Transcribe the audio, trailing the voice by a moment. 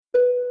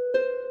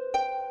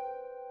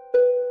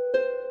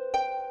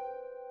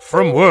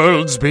from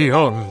worlds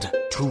beyond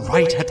to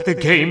right at the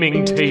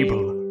gaming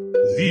table.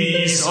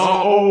 These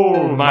are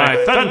all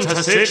my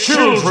fantasy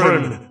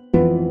children!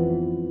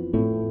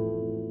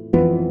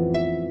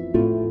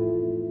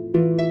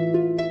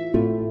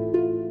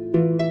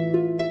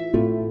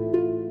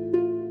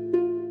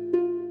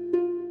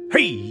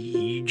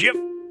 Hey, Jeff.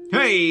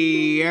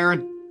 Hey,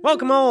 Aaron.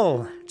 Welcome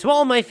all to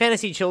all my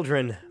fantasy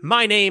children.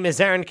 My name is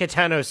Aaron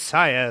Catano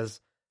Saez.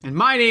 And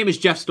my name is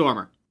Jeff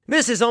Stormer.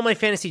 This is All My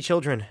Fantasy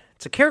Children.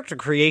 It's a character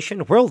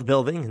creation, world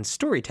building, and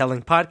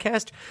storytelling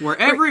podcast Where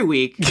every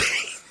week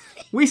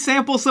we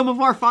sample some of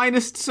our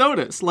finest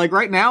sodas. Like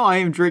right now, I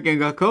am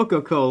drinking a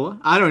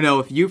Coca-Cola. I don't know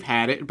if you've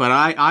had it, but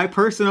I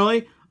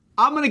personally,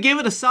 I'm going to give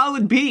it a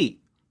solid B.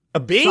 A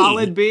B?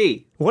 Solid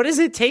B. What does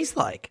it taste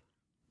like?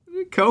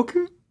 Coke?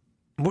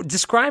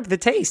 Describe the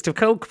taste of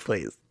Coke,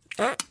 please.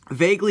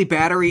 Vaguely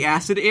battery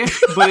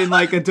acid-ish, but in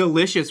like a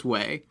delicious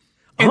way.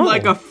 In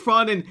like a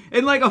fun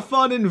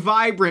and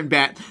vibrant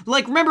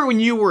Like, remember when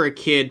you were a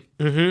kid?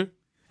 Mm-hmm.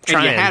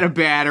 And you had a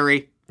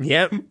battery.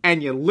 Yep.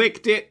 And you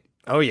licked it.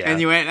 Oh, yeah. And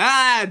you went,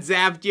 it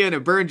zapped you and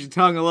it burned your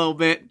tongue a little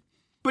bit.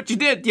 But you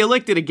did. You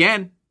licked it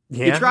again.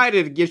 Yeah. You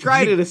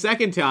tried it a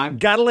second time.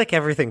 Gotta lick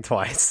everything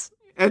twice.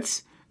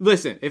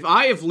 Listen, if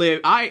I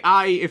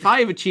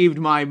have achieved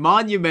my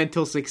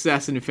monumental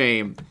success and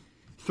fame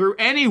through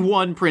any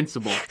one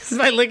principle, Is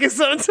my licking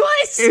something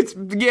twice?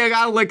 you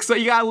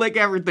gotta lick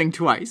everything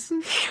twice.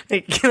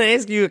 Hey, can I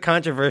ask you a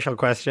controversial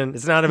question?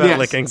 It's not about Yes.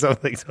 licking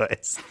something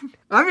twice.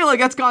 I feel like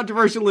that's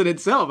controversial in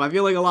itself. I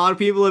feel like a lot of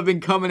people have been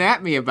coming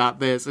at me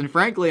about this, and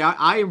frankly,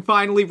 I am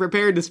finally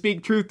prepared to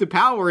speak truth to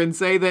power and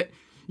say that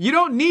you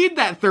don't need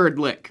that third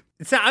lick.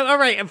 So, all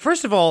right,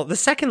 first of all, the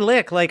second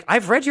lick, like,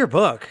 I've read your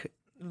book.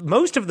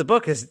 Most of the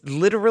book is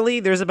literally,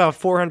 there's about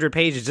 400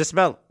 pages just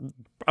about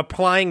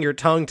applying your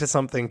tongue to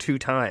something 2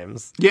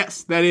 times.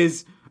 Yes, that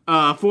is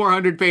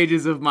 400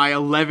 pages of my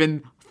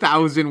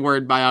 11,000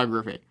 word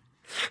biography.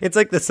 It's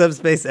like the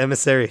Subspace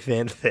Emissary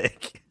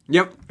fanfic.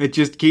 Yep, it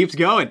just keeps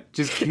going.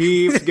 Just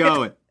keeps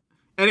going.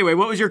 Anyway,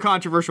 what was your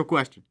controversial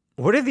question?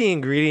 What are the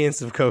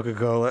ingredients of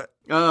Coca-Cola?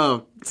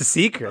 Oh, It's a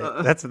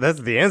secret. That's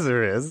the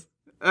answer is.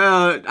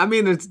 I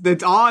mean,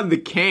 it's on the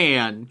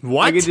can.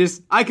 What?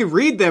 I could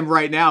read them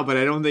right now, but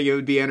I don't think it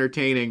would be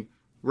entertaining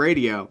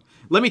radio.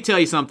 Let me tell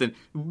you something.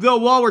 Though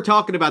while we're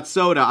talking about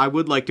soda, I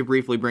would like to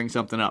briefly bring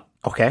something up,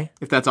 Okay.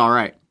 if that's all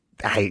right.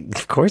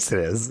 Of course it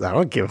is. I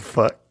don't give a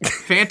fuck.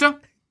 Fanta,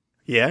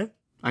 Yeah?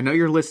 I know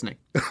you're listening.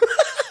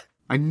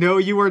 I know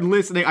you are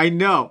listening. I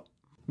know.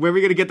 Where are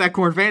we going to get that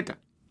corn Fanta?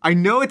 I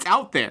know it's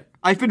out there.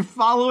 I've been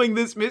following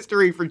this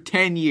mystery for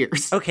 10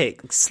 years. Okay,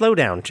 slow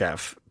down,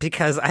 Jeff,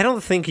 because I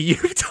don't think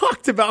you've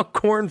talked about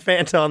Corn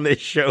Fanta on this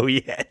show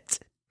yet.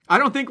 I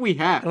don't think we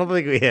have. I don't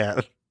think we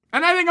have.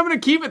 And I think I'm going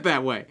to keep it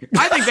that way.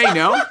 I think they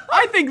know.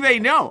 I think they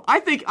know. I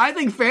think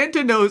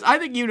Fanta knows. I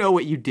think you know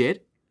what you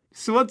did.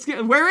 So let's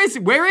get, where is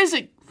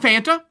it,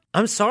 Fanta?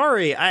 I'm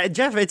sorry,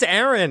 Jeff. It's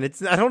Aaron.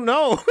 I don't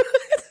know.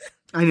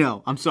 I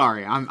know. I'm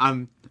sorry.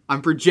 I'm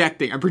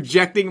projecting. I'm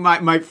projecting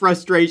my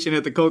frustration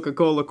at the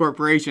Coca-Cola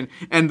Corporation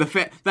and the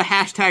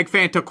hashtag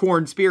Fanta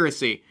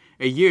Cornspiracy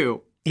at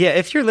you. Yeah,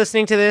 if you're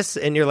listening to this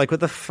and you're like, what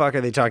the fuck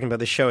are they talking about?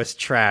 The show is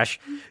trash.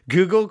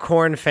 Google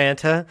Corn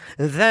Fanta.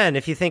 And then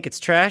if you think it's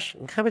trash,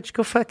 how about you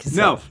go fuck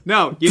yourself?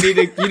 No. You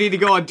need to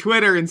go on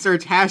Twitter and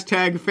search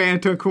hashtag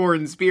Fanta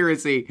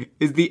Cornspiracy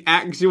is the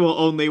actual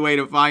only way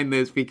to find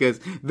this because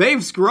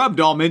they've scrubbed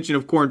all mention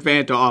of Corn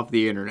Fanta off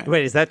the internet.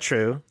 Wait, is that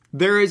true?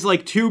 There is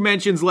like 2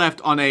 mentions left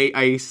on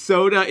a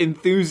soda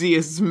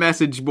enthusiast's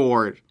message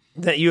board.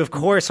 That you, of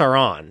course, are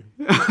on.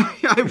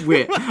 I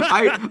win.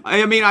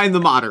 I mean, I'm the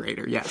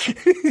moderator, yes.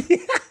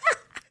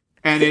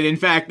 And in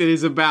fact, it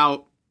is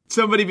about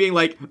somebody being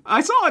like,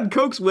 I saw on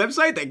Coke's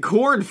website that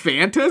Corn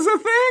Fanta's a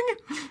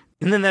thing?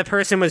 And then that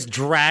person was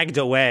dragged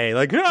away.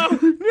 Like, no.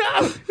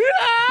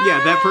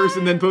 Yeah, that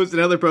person then posted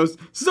another post.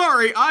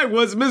 Sorry, I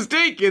was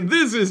mistaken.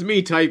 This is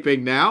me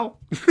typing now.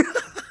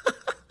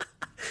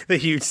 The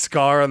huge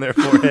scar on their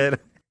forehead.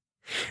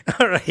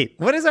 All right.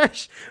 What is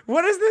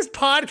this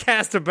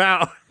podcast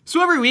about?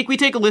 So every week we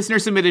take a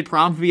listener-submitted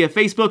prompt via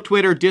Facebook,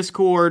 Twitter,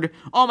 Discord,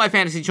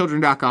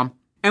 allmyfantasychildren.com,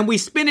 and we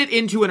spin it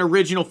into an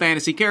original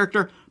fantasy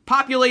character,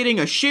 populating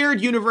a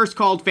shared universe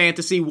called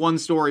fantasy, one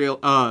story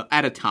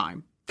at a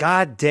time.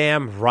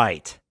 Goddamn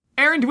right.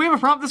 Aaron, do we have a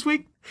prompt this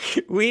week?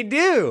 We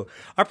do.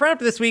 Our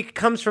prompt this week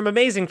comes from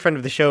amazing friend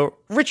of the show,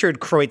 Richard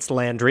Kreutz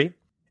Landry.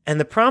 And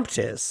the prompt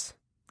is,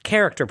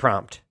 character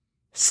prompt,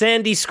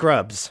 Sandy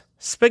Scrubs,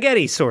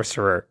 Spaghetti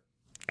Sorcerer.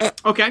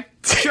 Okay,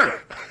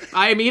 sure.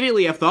 I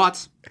immediately have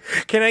thoughts.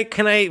 Can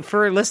I,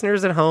 for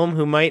listeners at home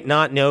who might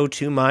not know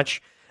too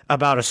much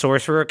about a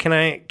sorcerer, can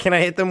I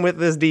hit them with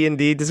this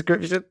D&D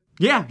description?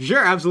 Yeah,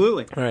 sure,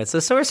 absolutely. All right, so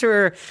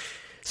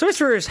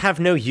sorcerers have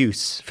no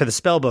use for the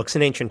spellbooks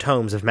and ancient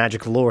tomes of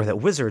magic lore that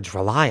wizards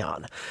rely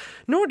on,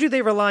 nor do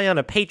they rely on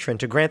a patron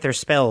to grant their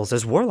spells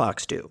as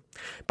warlocks do.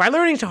 By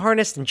learning to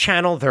harness and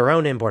channel their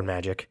own inborn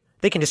magic,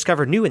 they can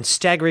discover new and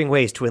staggering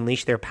ways to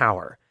unleash their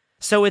power.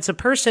 So it's a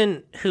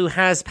person who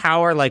has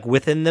power like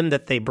within them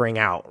that they bring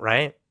out,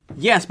 right?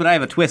 Yes, but I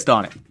have a twist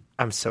on it.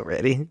 I'm so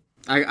ready.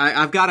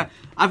 I've got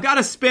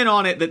a spin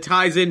on it that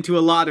ties into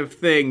a lot of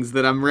things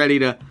that I'm ready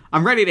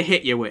to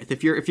hit you with.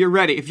 If you're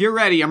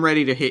ready, I'm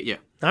ready to hit you.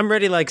 I'm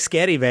ready like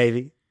Sketty,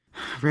 baby.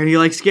 Ready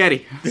like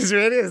Sketty. Is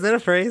ready? Is that a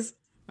phrase?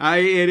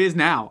 It is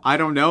now. I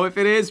don't know if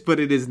it is, but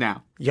it is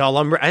now.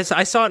 Y'all, I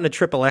saw it in a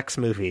Triple X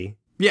movie.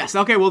 Yes.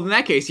 Okay. Well, in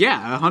that case,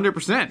 yeah,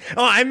 100%.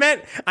 Oh, I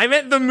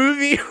meant the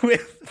movie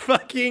with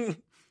fucking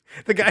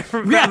the guy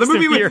from Yeah, Fast the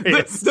movie and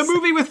with the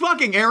movie with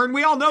fucking Aaron.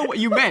 We all know what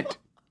you meant.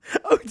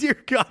 Oh dear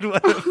God,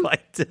 what have I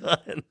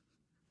done?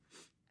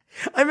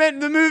 I meant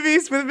the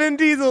movies with Vin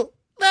Diesel.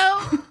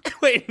 No.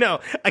 Wait, no.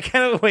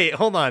 Wait,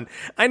 hold on.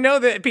 I know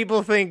that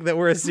people think that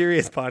we're a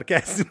serious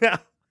podcast now,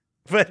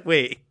 but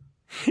wait.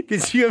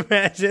 Could you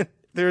imagine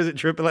there was a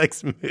Triple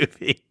X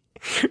movie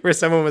where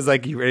someone was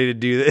like, "You ready to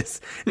do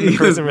this?" And the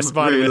person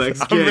responded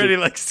with, "I'm ready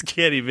like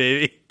Sketty,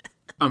 baby.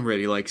 I'm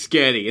ready like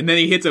Sketty." And then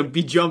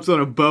he jumps on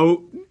a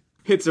boat,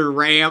 hits a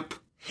ramp.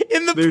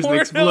 There's an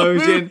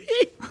explosion.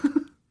 Movie.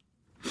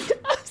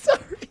 I'm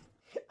sorry.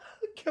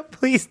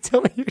 Please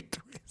tell me your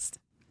twist.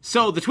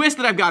 So the twist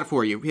that I've got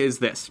for you is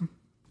this.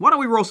 Why don't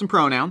we roll some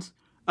pronouns?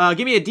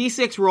 Give me a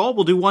D6 roll.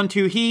 We'll do 1,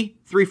 2, he,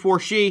 3, 4,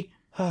 she,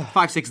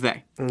 5, 6,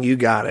 they. You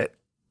got it.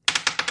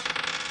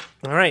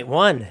 All right,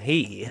 1,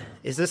 he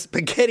is a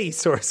spaghetti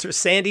sorcerer,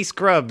 Sandy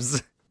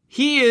Scrubs.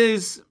 He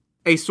is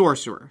a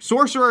sorcerer.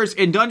 Sorcerers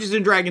in Dungeons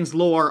 & Dragons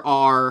lore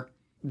are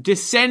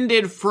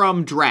descended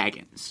from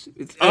dragons.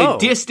 A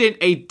distant.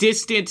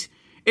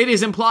 It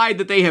is implied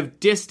that they have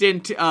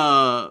distant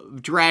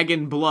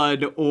dragon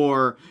blood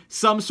or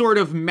some sort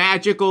of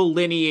magical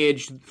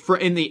lineage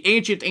in the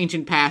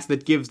ancient past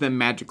that gives them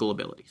magical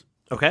abilities.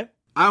 Okay.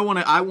 I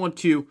want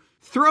to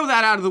throw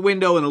that out of the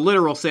window in a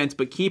literal sense,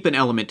 but keep an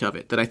element of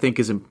it that I think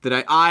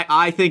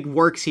I think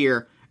works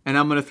here, and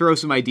I'm going to throw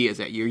some ideas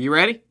at you. You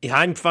ready? Yeah,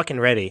 I'm fucking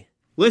ready.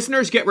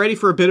 Listeners, get ready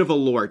for a bit of a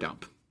lore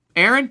dump.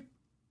 Aaron,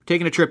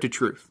 taking a trip to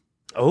Truth.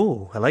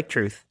 Oh, I like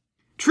Truth.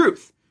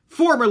 Truth,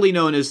 formerly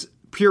known as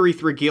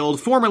Purethra Guild,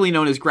 formerly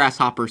known as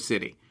Grasshopper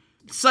City.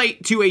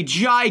 Site to a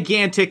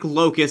gigantic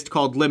locust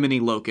called Lemony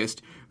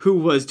Locust, who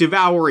was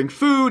devouring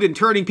food and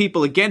turning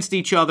people against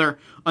each other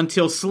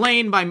until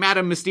slain by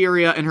Madame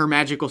Mysteria and her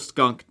magical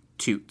skunk,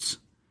 Toots.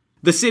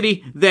 The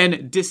city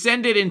then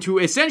descended into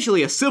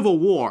essentially a civil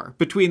war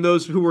between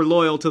those who were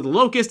loyal to the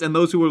Locust and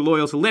those who were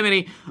loyal to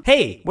Lemony.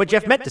 Hey, what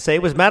Jeff meant to say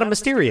was Madame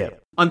Mysteria.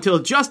 Until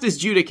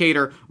Justice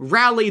Judicator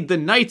rallied the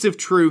Knights of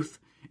Truth.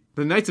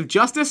 The Knights of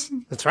Justice?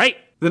 That's right.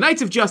 The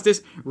Knights of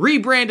Justice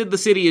rebranded the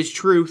city as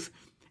Truth,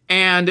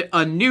 and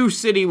a new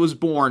city was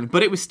born,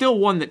 but it was still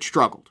one that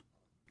struggled.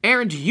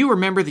 Aaron, do you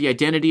remember the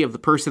identity of the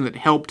person that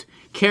helped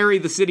carry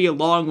the city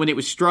along when it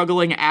was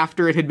struggling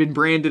after it had been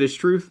branded as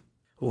Truth?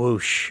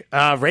 Whoosh.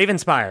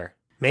 Ravenspire,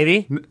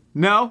 maybe?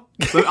 No,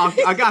 but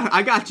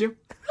I got you.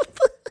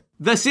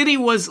 The city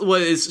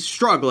was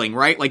struggling,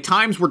 right? Like,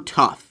 times were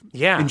tough.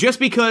 Yeah. And just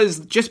because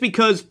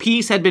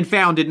peace had been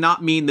found did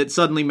not mean that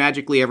suddenly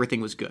magically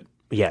everything was good.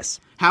 Yes.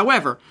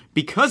 However,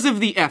 because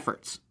of the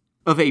efforts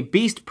of a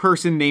beast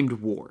person named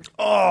Ward.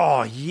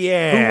 Oh,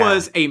 yeah. Who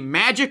was a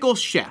magical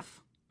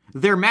chef.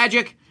 Their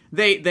magic,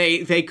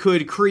 they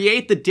could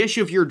create the dish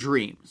of your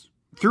dreams.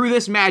 Through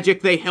this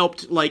magic, they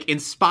helped, like,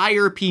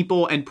 inspire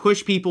people and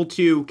push people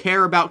to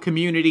care about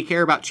community,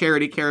 care about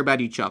charity, care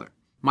about each other.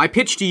 My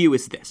pitch to you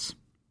is this.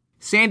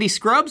 Sandy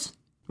Scrubs?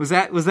 Was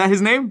that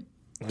his name?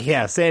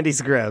 Yeah, Sandy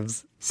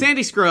Scrubs.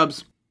 Sandy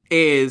Scrubs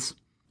is...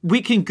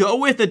 We can go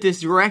with a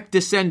direct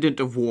descendant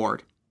of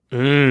Ward.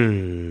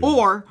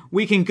 Or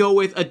we can go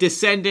with a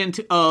descendant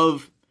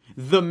of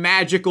the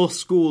magical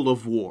school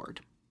of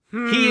Ward.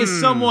 He is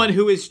someone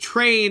who is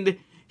trained...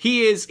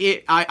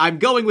 I'm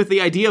going with the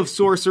idea of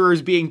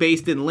sorcerers being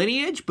based in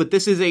lineage, but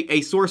this is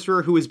a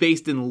sorcerer who is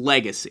based in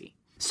legacy.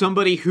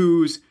 Somebody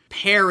whose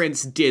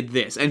parents did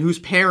this, and whose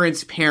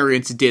parents'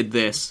 parents did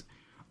this.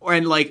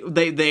 And, like,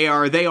 they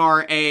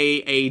are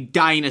a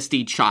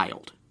dynasty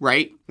child,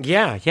 right?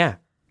 Yeah, yeah.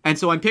 And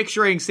so I'm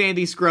picturing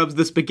Sandy Scrubs,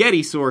 the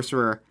spaghetti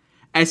sorcerer,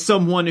 as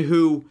someone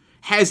who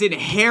has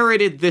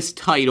inherited this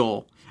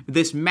title,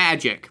 this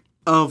magic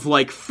of,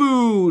 like,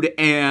 food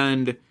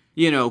and,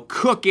 you know,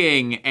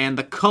 cooking and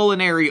the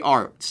culinary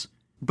arts,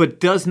 but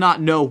does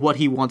not know what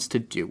he wants to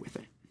do with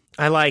it.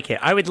 I like it.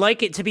 I would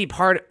like it to be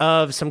part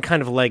of some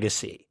kind of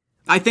legacy.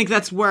 I think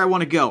that's where I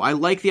want to go. I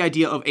like the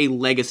idea of a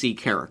legacy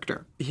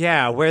character.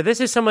 Yeah, where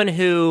this is someone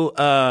who...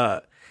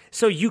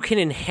 So you can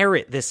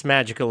inherit this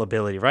magical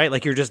ability, right?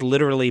 Like you're just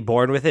literally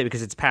born with it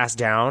because it's passed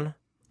down?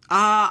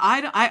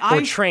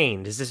 Or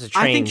trained. Is this a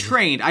trained? I think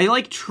trained. I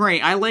like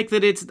trained. I like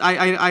that it's...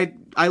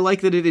 I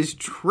like that it is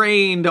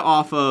trained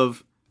off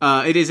of...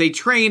 it is a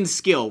trained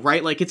skill,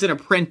 right? Like it's an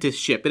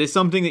apprenticeship. It is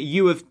something that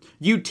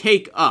you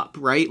take up,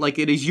 right? Like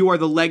you are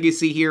the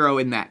legacy hero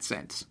in that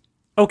sense.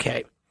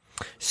 Okay.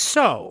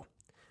 So,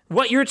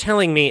 what you're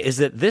telling me is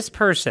that this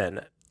person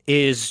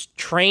is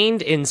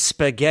trained in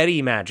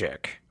spaghetti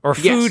magic. Or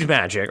food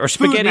magic, or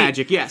spaghetti. Food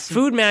magic, yes.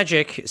 Food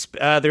magic,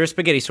 they're a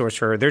spaghetti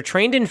sorcerer. They're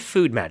trained in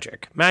food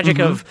magic. Magic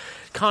of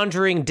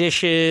conjuring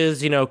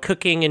dishes,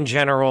 cooking in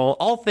general,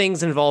 all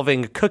things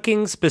involving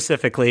cooking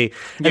specifically,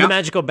 and the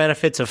magical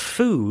benefits of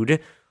food.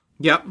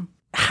 Yep.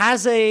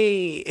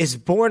 Is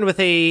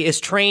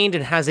trained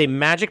and has a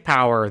magic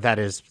power that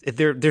is,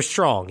 they're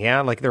strong,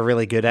 yeah? Like they're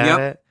really good at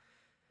it.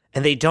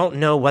 And they don't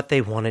know what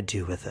they want to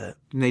do with it.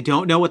 And they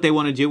don't know what they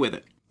want to do with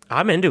it.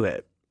 I'm into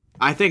it.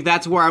 I think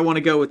that's where I want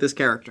to go with this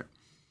character.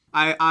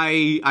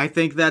 I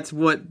think that's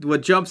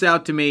what jumps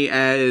out to me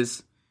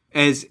as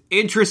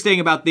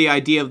interesting about the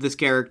idea of this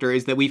character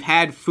is that we've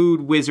had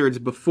food wizards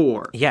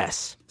before.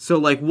 Yes. So,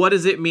 like, what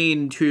does it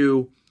mean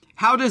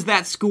how does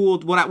that school,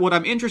 what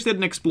I'm interested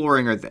in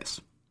exploring are this.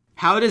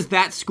 How does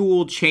that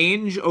school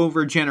change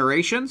over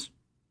generations?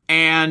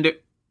 And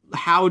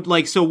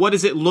so what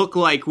does it look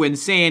like when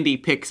Sandy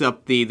picks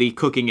up the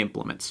cooking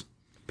implements?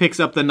 Picks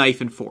up the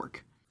knife and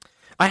fork?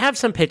 I have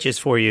some pitches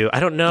for you. I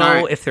don't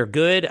know if they're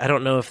good. I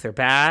don't know if they're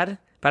bad,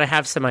 but I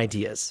have some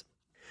ideas.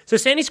 So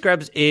Sandy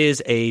Scrubs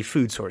is a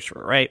food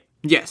sorcerer, right?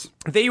 Yes.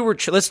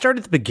 Let's start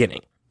at the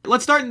beginning.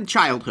 Let's start in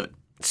childhood.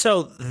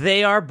 So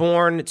they are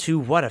born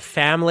to a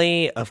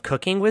family of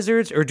cooking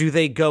wizards, or do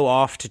they go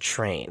off to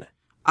train?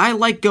 I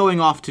like going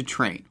off to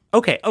train.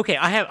 Okay.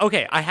 I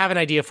have an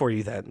idea for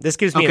you then. This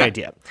gives me an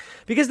idea.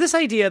 Because this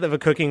idea of a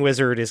cooking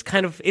wizard is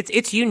kind of,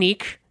 it's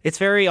unique. It's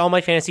very All My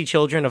Fantasy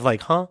Children of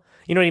like, huh?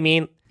 You know what I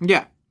mean?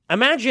 Yeah.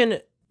 Imagine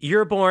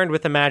you're born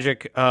with the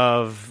magic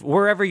of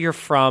wherever you're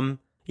from,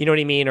 you know what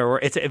I mean?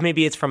 Or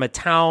maybe it's from a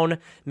town,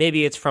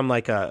 maybe it's from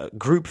like a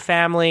group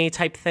family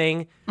type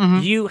thing.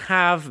 Mm-hmm. You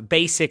have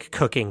basic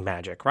cooking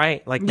magic,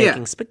 right? Like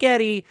making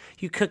spaghetti,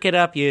 you cook it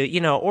up,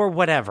 or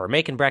whatever,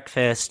 making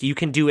breakfast, you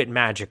can do it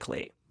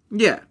magically.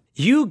 Yeah.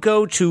 You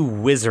go to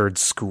wizard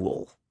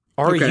school.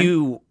 Are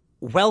you,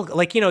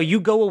 you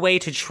go away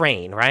to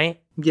train,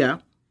 right? Yeah.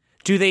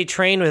 Do they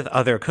train with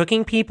other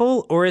cooking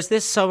people, or is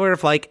this sort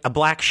of like a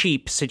black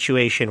sheep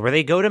situation where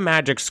they go to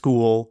magic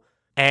school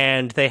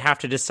and they have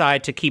to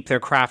decide to keep their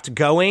craft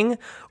going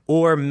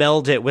or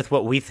meld it with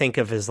what we think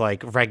of as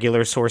like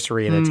regular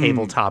sorcery in a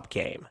tabletop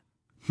game?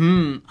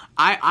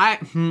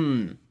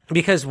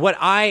 Because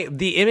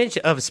the image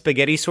of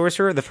spaghetti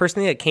sorcerer, the first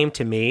thing that came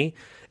to me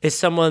is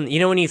someone,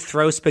 when you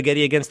throw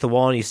spaghetti against the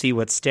wall and you see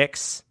what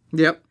sticks?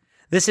 Yep.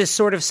 This is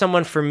sort of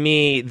someone for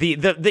me,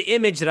 the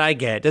image that I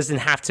get doesn't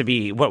have to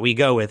be what we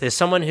go with, is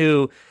someone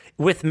who,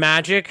 with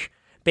magic,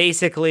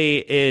 basically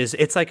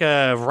it's like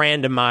a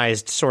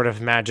randomized sort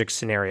of magic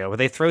scenario where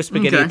they throw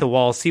spaghetti at the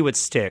wall, see what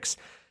sticks.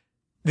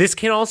 This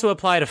can also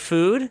apply to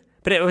food,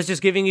 but it was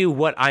just giving you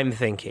what I'm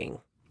thinking.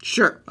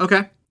 Sure,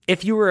 okay.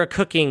 If you were a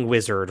cooking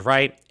wizard,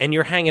 right, and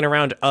you're hanging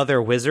around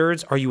other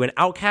wizards, are you an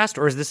outcast,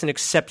 or is this an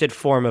accepted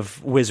form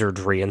of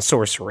wizardry and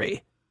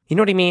sorcery? You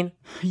know what I mean?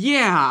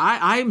 Yeah,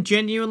 I'm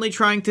genuinely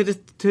trying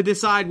to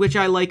decide which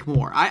I like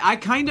more. I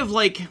kind of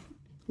like,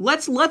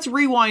 let's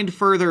rewind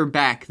further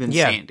back than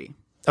Sandy.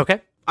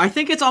 Okay. I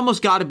think it's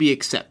almost got to be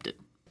accepted.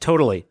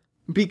 Totally.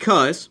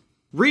 Because,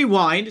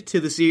 rewind to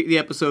the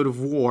episode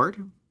of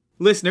Ward.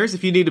 Listeners,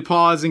 if you need to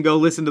pause and go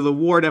listen to the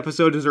Ward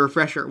episode as a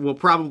refresher, we'll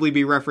probably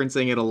be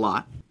referencing it a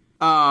lot.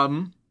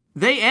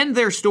 They end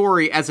their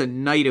story as a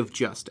Knight of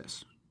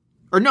Justice.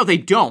 Or no, they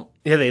don't.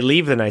 Yeah, they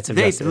leave the Knights of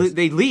Justice.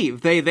 They leave.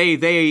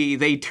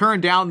 They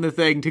turn down the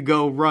thing to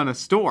go run a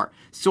store.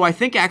 So I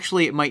think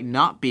actually it might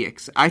not be.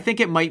 I think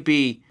it might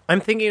be.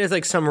 I'm thinking it's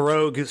like some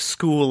rogue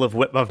school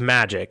of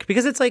magic,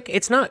 because it's like,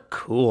 it's not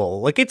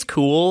cool. Like, it's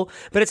cool,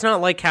 but it's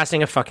not like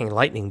casting a fucking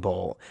lightning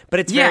bolt.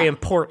 But it's very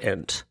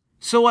important.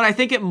 So what I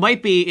think it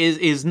might be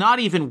is not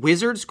even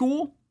wizard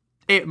school.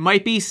 It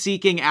might be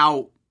seeking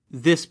out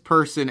this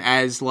person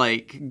as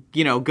like,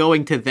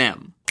 going to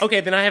them.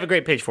 Okay, then I have a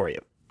great pitch for you.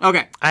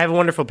 Okay. I have a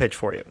wonderful pitch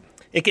for you.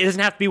 It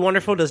doesn't have to be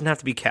wonderful, it doesn't have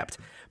to be kept.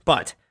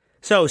 But,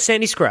 so,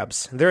 Sandy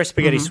Scrubs, they're a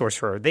spaghetti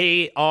sorcerer.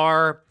 They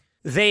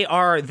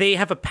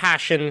have a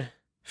passion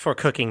for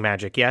cooking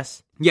magic,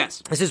 yes?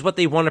 Yes. This is what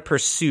they want to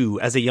pursue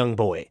as a young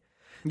boy.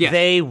 Yes.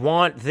 They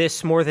want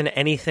this more than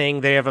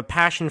anything. They have a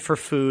passion for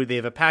food, they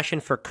have a passion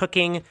for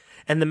cooking,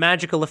 and the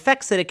magical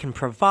effects that it can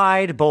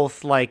provide,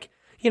 both like,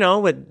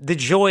 with the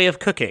joy of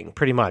cooking,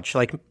 pretty much.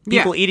 Like,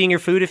 people eating your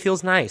food, it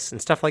feels nice,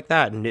 and stuff like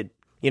that, and it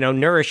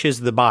nourishes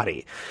the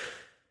body.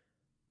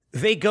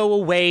 They go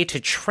away to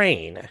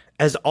train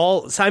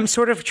so I'm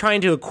sort of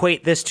trying to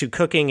equate this to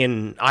cooking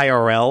in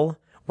IRL,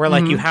 where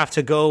like you have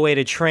to go away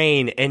to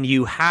train and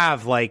you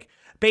have like,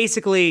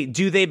 basically,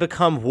 do they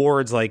become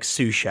wards like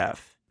sous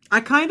chef?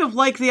 I kind of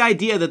like the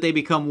idea that they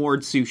become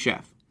ward sous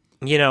chef.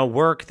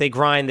 Work, they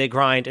grind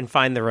and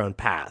find their own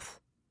path.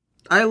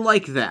 I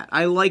like that.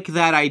 I like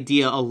that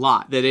idea a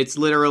lot, that it's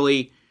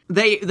literally,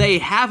 they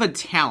have a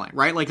talent,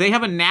 right? Like they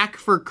have a knack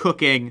for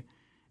cooking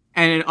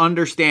and an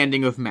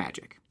understanding of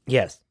magic.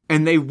 Yes.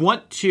 And they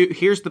want to...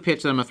 Here's the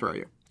pitch that I'm going to throw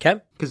you. Okay.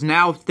 Because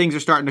now things are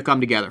starting to come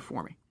together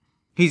for me.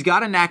 He's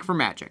got a knack for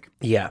magic.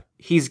 Yeah.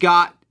 He's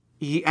got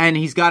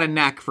a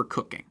knack for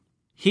cooking.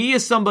 He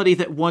is somebody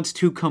that wants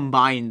to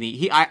combine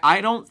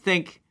I don't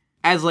think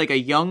as like a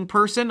young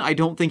person, I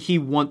don't think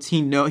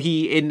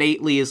he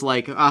innately is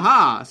like,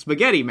 aha,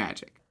 spaghetti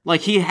magic.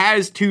 Like, he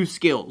has two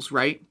skills,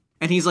 right?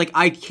 And he's like,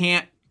 I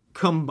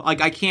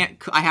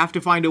have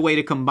to find a way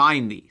to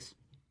combine these.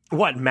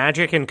 What,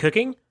 magic and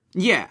cooking?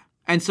 Yeah.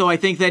 And so I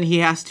think then he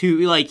has to,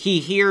 like, he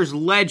hears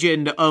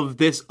legend of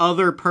this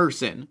other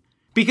person.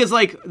 Because,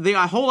 like, the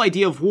whole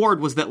idea of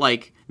Ward was that,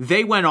 like,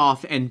 they went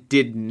off and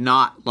did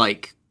not,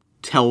 like,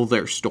 tell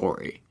their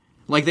story.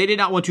 Like, they did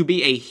not want to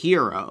be a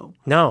hero.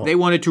 No. They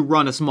wanted to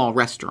run a small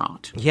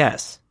restaurant.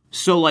 Yes.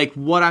 So, like,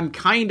 what I'm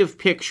kind of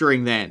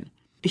picturing then,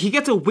 he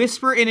gets a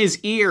whisper in his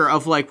ear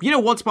of, like,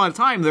 once upon a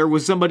time there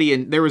was somebody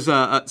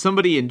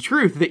in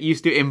Truth that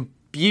used to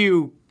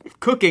imbue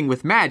cooking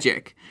with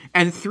magic,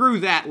 and through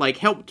that, like,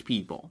 helped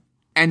people.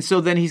 And so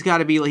then he's got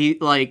to be,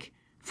 like,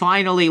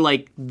 finally,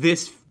 like,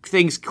 this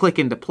things click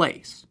into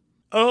place.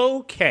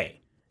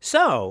 Okay.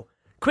 So,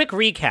 quick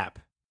recap.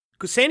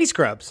 Sandy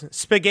Scrubs,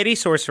 Spaghetti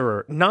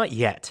Sorcerer, not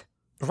yet.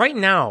 Right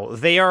now,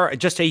 they are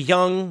just a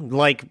young,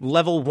 like,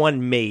 level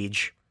 1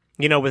 mage,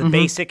 with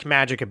basic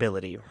magic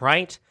ability,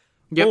 right?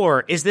 Yep.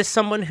 Or is this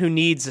someone who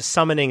needs a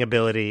summoning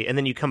ability, and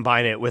then you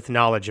combine it with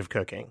knowledge of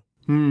cooking?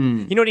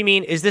 You know what I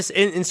mean? Is this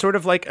in sort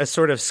of like a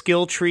sort of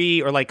skill tree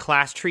or like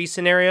class tree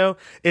scenario?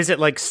 Is it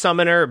like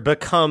summoner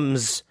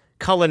becomes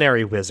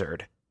culinary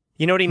wizard?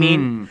 You know what I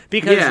mean?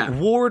 Because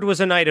Ward was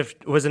a knight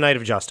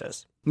of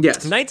justice.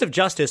 Yes. Knights of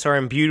justice are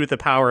imbued with the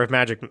power of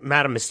magic,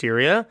 Madame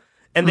Mysteria,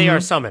 and they are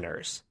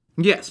summoners.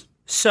 Yes.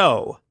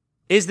 So,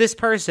 is this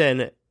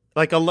person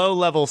like a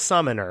low-level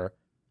summoner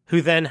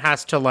who then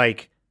has to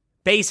like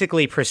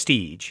basically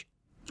prestige?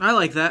 I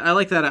like that. I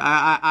like that.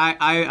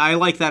 I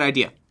like that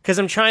idea. Because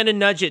I'm trying to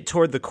nudge it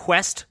toward the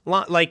quest,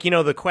 like,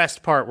 the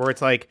quest part where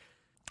it's like,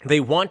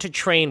 they want to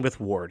train with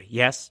Ward,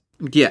 yes?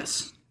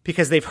 Yes.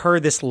 Because they've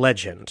heard this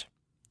legend.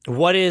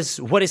 What is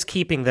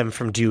keeping them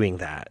from doing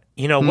that?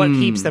 What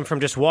keeps them from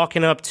just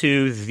walking up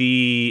to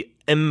the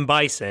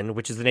Bison,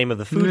 which is the name of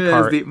the food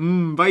cart. The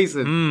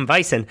Bison.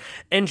 Bison.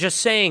 And just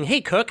saying,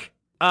 hey, cook,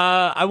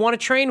 I want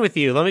to train with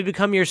you. Let me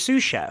become your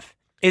sous chef.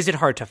 Is it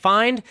hard to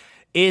find?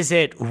 Is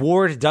it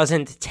Ward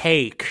doesn't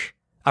take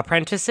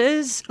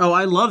apprentices? Oh,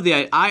 I love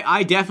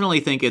I definitely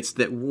think it's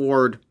that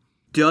Ward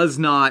does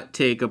not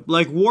take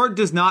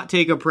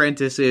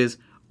apprentices,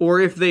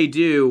 or if they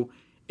do,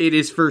 it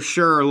is for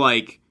sure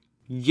like,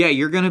 yeah,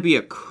 you're going to be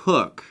a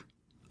cook.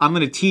 I'm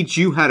going to teach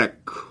you how to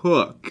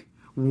cook.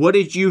 What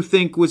did you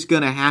think was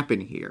going to happen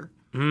here?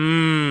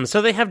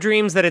 So they have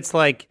dreams that it's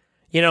like,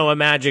 a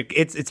magic,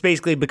 it's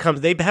basically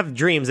they have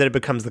dreams that it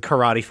becomes the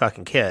Karate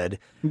fucking Kid.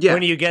 Yeah.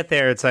 When you get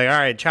there, it's like, all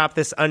right, chop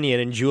this onion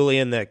and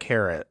julienne that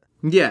carrot.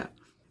 Yeah.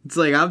 It's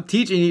like, I'm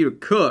teaching you to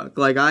cook.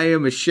 Like, I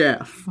am a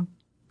chef.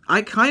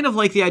 I kind of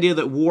like the idea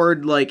that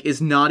Ward, like,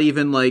 is not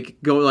even, like,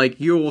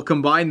 you will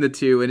combine the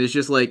two, and it's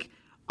just, like,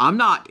 I'm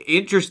not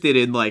interested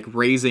in, like,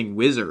 raising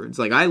wizards.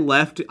 Like, I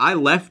left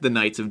the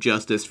Knights of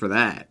Justice for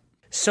that.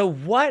 So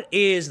what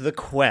is the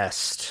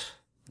quest?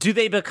 Do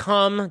they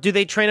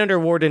train under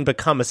Ward and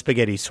become a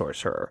spaghetti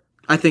sorcerer?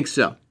 I think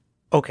so.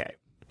 Okay.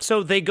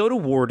 So they go to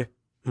Ward.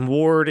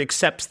 Ward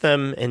accepts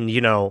them, and,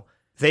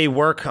 they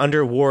work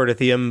under Ward at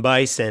the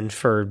Bison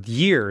for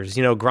years,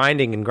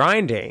 grinding and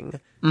grinding.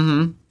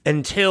 Mm-hmm.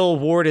 Until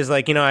Ward is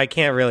like, I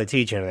can't really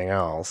teach anything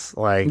else.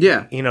 Like,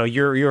 yeah.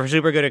 You're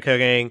super good at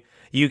cooking.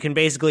 You can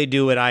basically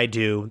do what I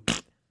do.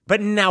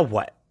 But now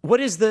what?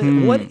 What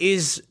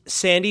is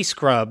Sandy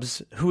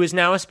Scrubs, who is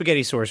now a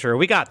spaghetti sorcerer?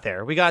 We got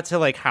there. We got to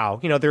like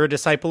how, they're a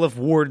disciple of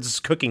Ward's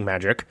cooking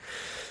magic.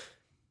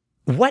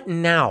 What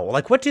now?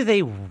 Like, what do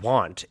they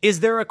want? Is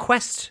there a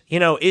quest?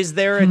 Is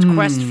there a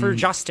quest for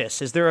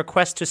justice? Is there a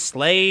quest to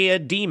slay a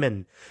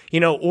demon?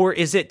 Or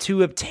is it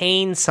to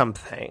obtain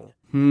something?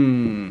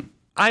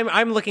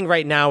 I'm looking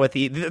right now at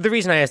the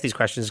reason I ask these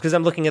questions is because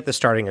I'm looking at the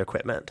starting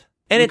equipment.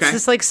 And it's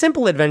this like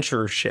simple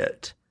adventurer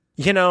shit.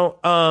 It's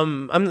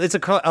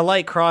a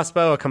light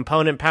crossbow, a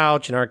component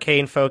pouch, an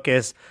arcane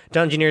focus,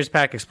 Dungeoneer's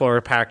pack,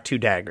 Explorer pack, 2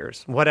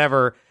 daggers,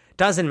 whatever,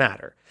 doesn't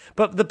matter.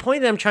 But the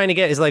point that I'm trying to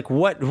get is like,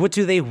 what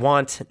do they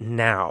want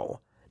now?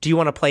 Do you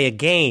want to play a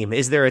game?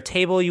 Is there a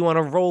table you want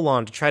to roll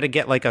on to try to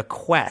get like a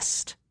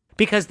quest?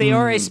 Because they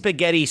are a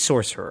spaghetti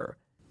sorcerer.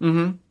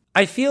 Mm-hmm.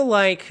 I feel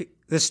like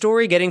the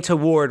story getting to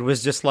Ward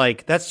was just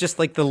like, that's just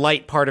like the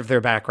light part of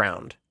their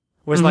background.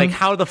 Was like,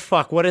 how the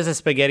fuck, what is a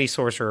spaghetti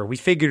sorcerer? We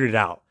figured it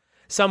out.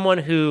 Someone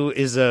who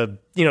is they're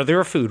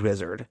a food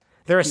wizard.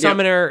 They're a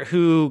summoner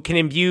who can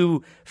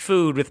imbue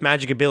food with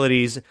magic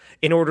abilities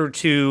in order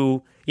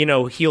to,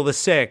 heal the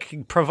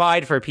sick,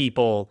 provide for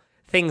people,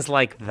 things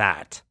like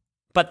that.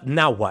 But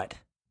now what?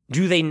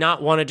 Do they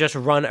not want to just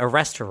run a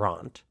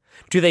restaurant?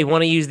 Do they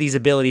want to use these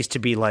abilities to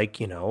be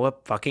like, a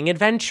fucking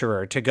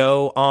adventurer, to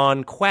go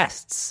on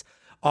quests?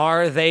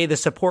 Are they the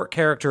support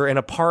character in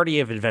a party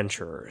of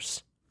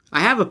adventurers?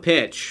 I have a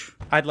pitch.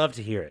 I'd love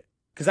to hear it,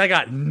 because I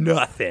got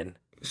nothing.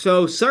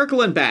 So,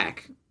 circling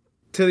back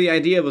to the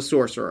idea of a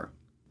sorcerer,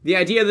 the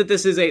idea that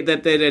this is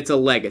that it's a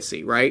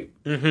legacy, right?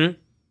 Mm-hmm.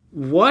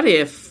 What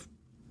if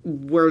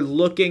we're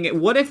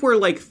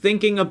like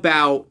thinking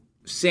about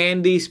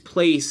Sandy's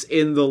place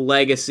in the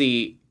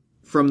legacy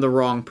from the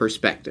wrong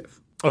perspective.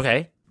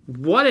 Okay.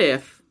 What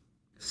if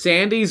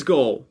Sandy's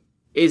goal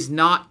is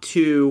not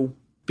to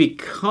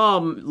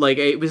become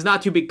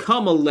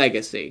a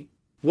legacy?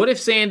 What if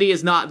Sandy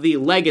is not the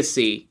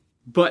legacy,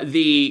 but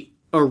the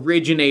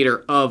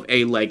originator of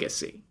a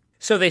legacy?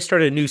 So they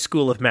started a new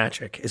school of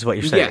magic, is what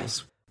you're saying?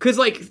 Yes. Because,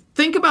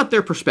 think about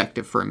their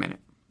perspective for a minute.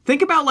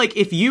 Think about,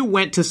 if you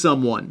went to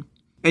someone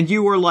and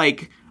you were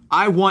like,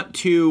 I want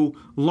to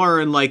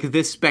learn,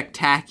 this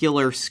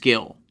spectacular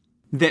skill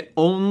that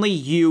only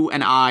you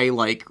and I,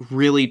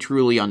 really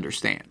truly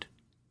understand.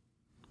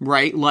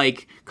 Right?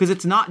 Because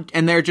it's not,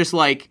 and they're just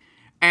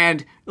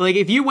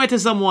if you went to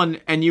someone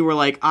and you were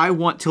like, I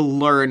want to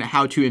learn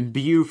how to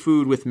imbue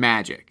food with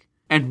magic,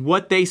 and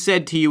what they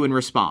said to you in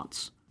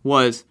response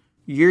was,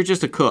 you're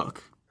just a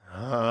cook.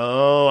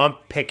 Oh, I'm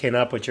picking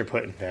up what you're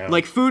putting down.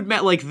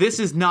 This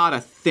is not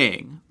a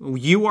thing.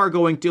 You are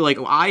going to,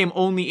 I am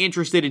only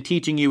interested in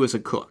teaching you as a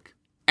cook.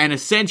 And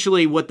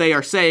essentially what they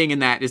are saying in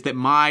that is that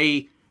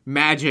my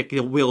magic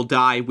will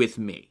die with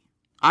me.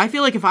 I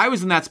feel like if I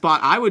was in that spot,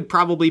 I would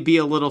probably be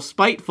a little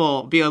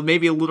spiteful,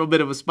 maybe a little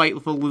bit of a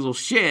spiteful little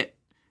shit,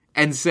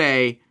 and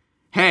say,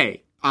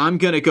 hey, I'm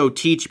gonna go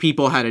teach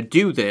people how to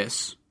do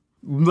this,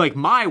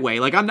 my way.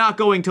 I'm not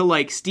going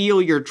to,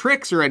 steal your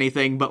tricks or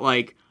anything, but,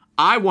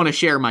 I want to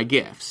share my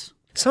gifts.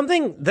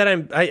 Something that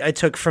I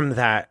took from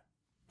that,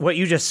 what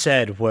you just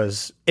said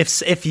was,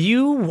 if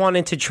you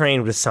wanted to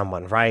train with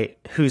someone, right,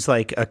 who's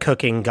a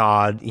cooking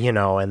god,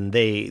 and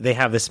they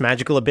have this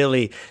magical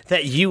ability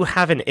that you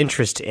have an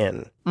interest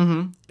in.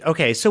 Mm-hmm.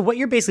 Okay, so what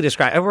you're basically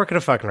describing, I work at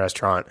a fucking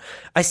restaurant.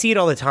 I see it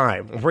all the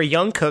time, where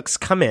young cooks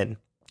come in,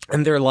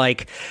 and they're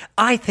like,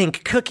 I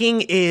think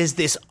cooking is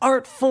this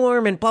art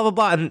form and blah, blah,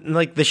 blah. And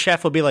the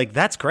chef will be like,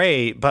 that's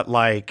great, but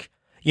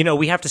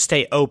we have to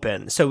stay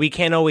open. So we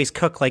can't always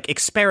cook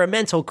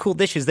experimental cool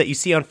dishes that you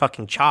see on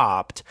fucking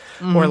Chopped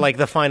or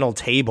The Final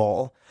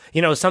Table.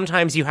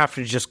 Sometimes you have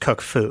to just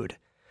cook food.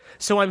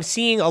 So I'm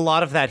seeing a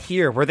lot of that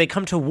here where they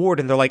come to Ward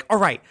and they're like, all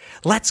right,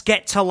 let's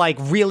get to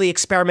really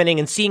experimenting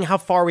and seeing how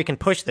far we can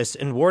push this.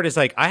 And Ward is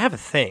like, I have a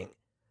thing.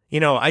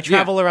 I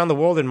travel around the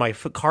world in my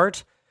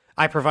cart.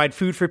 I provide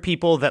food for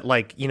people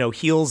that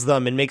heals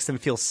them and makes them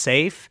feel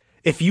safe.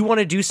 If you want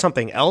to do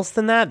something else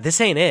than that, this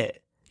ain't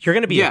it. You're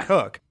going to be a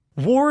cook.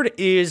 Ward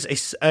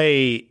is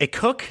a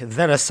cook,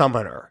 then a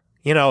summoner.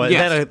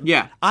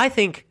 I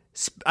think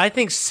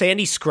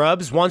Sandy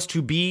Scrubs wants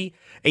to be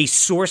a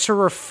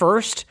sorcerer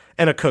first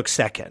and a cook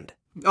second.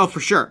 Oh, for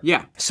sure,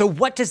 yeah. So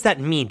what does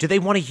that mean? Do they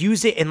want to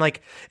use it in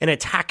an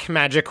attack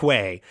magic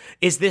way?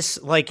 Is this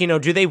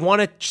do they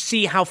want to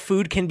see how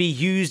food can be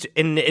used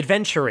in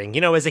adventuring,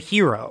 as a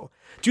hero?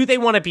 Do they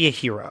want to be a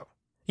hero?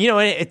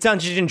 A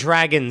Dungeons and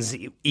Dragons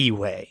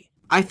way?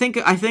 I think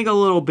a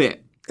little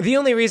bit. The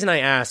only reason I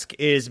ask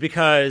is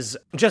because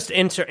just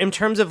in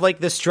terms of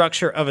the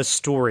structure of a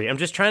story, I'm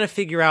just trying to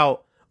figure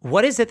out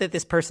what is it that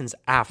this person's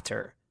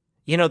after.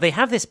 They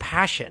have this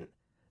passion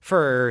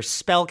for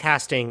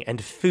spellcasting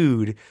and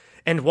food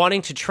and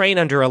wanting to train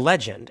under a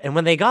legend. And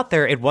when they got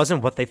there, it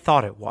wasn't what they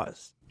thought it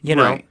was.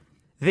 Right.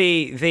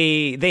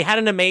 They had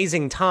an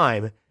amazing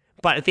time,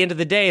 but at the end of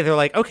the day, they're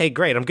like, okay,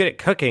 great, I'm good at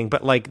cooking,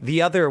 but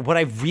what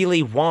I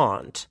really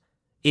want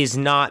is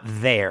not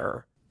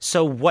there.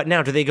 So what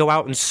now? Do they go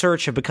out in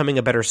search of becoming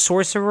a better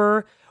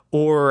sorcerer?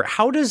 Or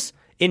how does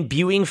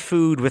imbuing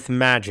food with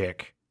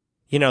magic,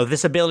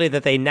 this ability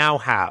that they now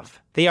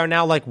have, they are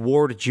now like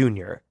Ward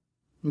Jr.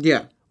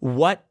 Yeah.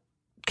 What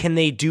can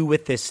they do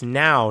with this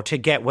now to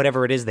get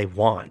whatever it is they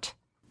want?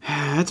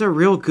 That's a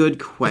real good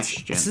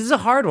question. This is a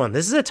hard one.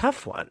 This is a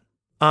tough one.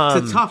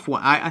 It's a tough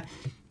one.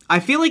 I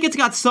feel like it's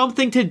got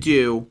something to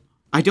do,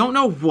 I don't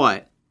know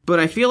what, but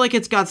I feel like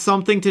it's got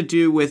something to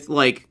do with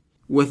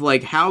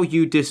how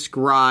you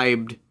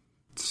described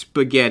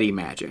spaghetti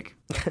magic.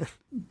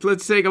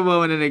 Let's take a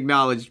moment and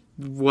acknowledge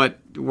what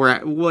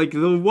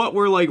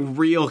we're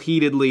real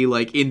heatedly,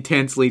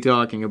 intensely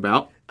talking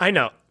about. I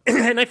know.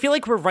 And I feel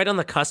like we're right on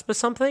the cusp of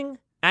something.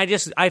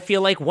 I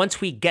feel like once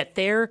we get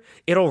there,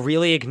 it'll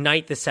really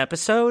ignite this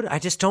episode. I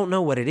just don't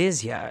know what it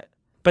is yet.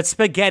 But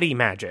spaghetti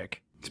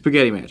magic.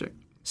 Spaghetti magic.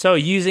 So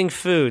using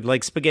food,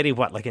 spaghetti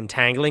what?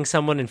 Entangling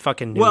someone in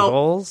fucking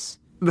noodles?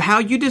 Well, how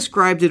you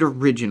described it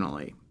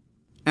originally,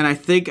 and I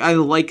think I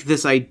like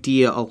this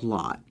idea a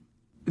lot.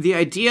 The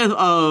idea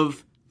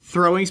of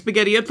throwing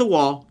spaghetti at the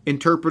wall,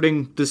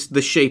 interpreting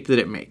the shape that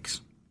it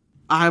makes.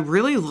 I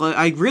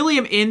really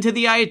am into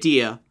the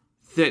idea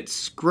that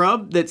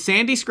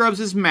Sandy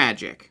Scrubs'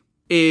 magic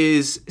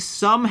is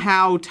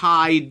somehow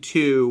tied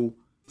to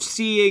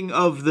seeing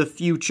of the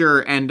future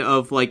and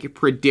of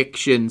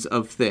predictions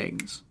of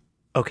things.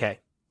 Okay,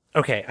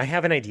 I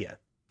have an idea.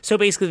 So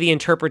basically the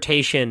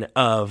interpretation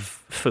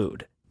of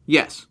food.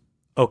 Yes.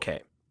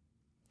 Okay.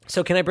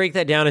 So can I break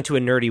that down into a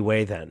nerdy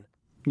way then?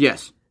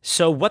 Yes.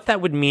 So what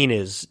that would mean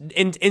is,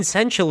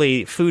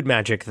 essentially, food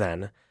magic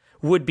then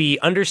would be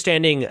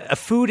understanding a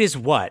food is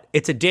what?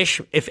 It's a dish.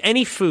 If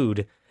any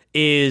food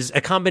is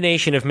a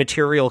combination of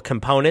material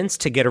components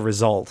to get a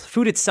result.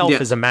 Food itself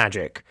is a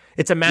magic.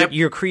 It's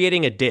you're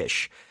creating a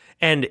dish.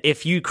 And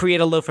if you create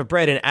a loaf of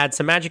bread and add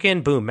some magic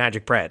in, boom,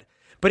 magic bread.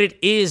 But it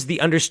is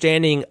the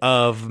understanding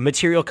of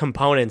material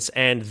components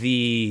and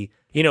the,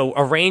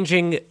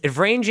 arranging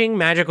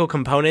magical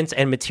components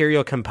and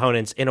material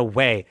components in a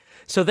way.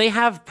 So they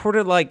have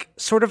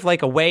sort of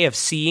like a way of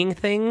seeing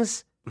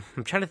things.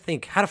 I'm trying to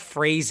think how to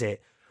phrase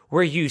it,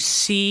 where you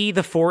see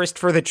the forest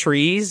for the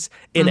trees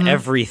in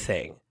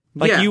everything.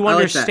 Like you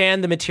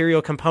understand the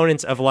material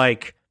components of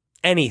like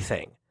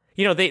anything.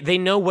 They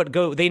know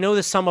they know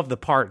the sum of the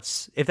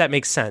parts, if that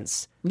makes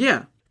sense.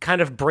 Yeah. Kind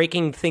of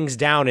breaking things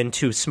down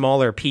into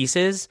smaller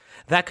pieces,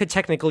 that could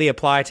technically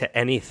apply to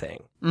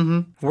anything.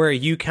 Mm-hmm. Where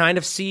you kind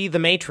of see the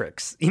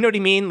Matrix. You know what I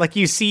mean? Like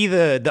you see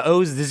the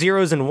O's, the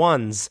zeros and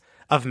ones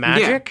of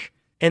magic,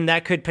 and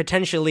that could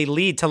potentially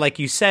lead to, like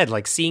you said,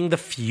 like seeing the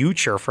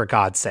future, for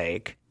God's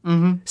sake.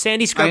 Mm-hmm.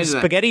 Sandy Scrub's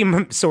spaghetti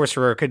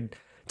sorcerer could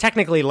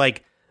technically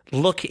like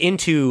look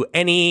into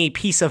any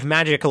piece of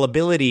magical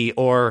ability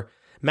or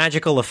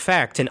magical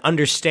effect and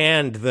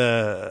understand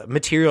the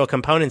material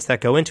components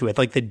that go into it,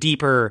 like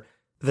the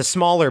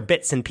smaller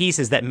bits and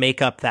pieces that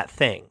make up that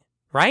thing,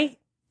 right?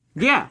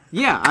 Yeah.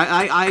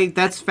 I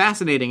that's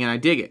fascinating, and I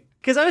dig it.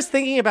 Because I was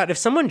thinking about if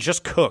someone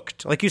just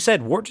cooked, like you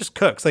said, Wart just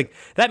cooks, like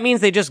that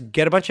means they just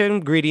get a bunch of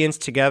ingredients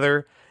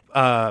together.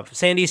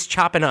 Sandy's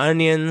chopping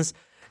onions,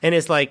 and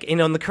it's like, in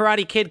the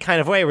Karate Kid kind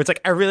of way, where it's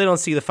like, I really don't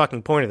see the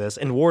fucking point of this.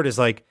 And Wart is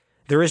like,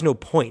 there is no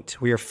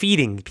point. We are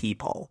feeding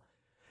people.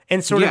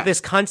 And sort of this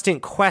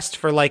constant quest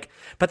for like,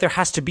 but there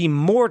has to be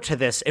more to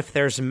this if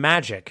there's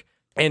magic.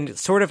 And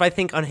sort of, I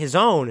think on his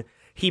own,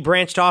 he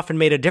branched off and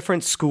made a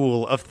different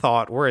school of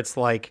thought where it's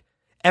like,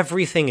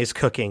 everything is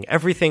cooking.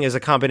 Everything is a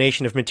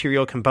combination of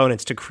material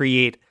components to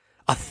create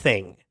a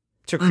thing,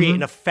 to create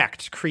an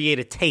effect, create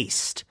a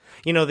taste.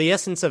 The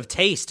essence of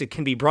taste, it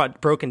can be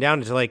broken down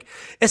into like,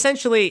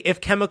 essentially, if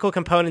chemical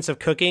components of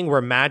cooking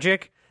were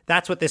magic,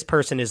 that's what this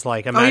person is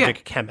like, a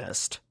magic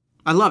chemist.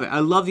 I love it. I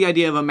love the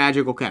idea of a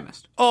magical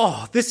chemist.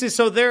 Oh, this is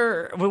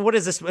what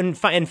is this? And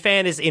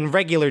Fan is in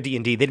regular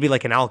D&D, they'd be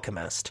like an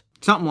alchemist.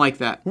 Something like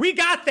that. We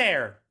got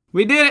there!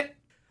 We did it!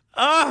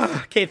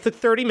 Okay, it took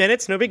 30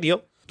 minutes, no big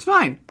deal. It's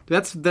fine.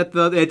 It's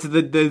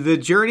the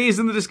journey is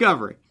in the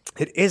discovery.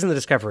 It is in the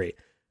discovery.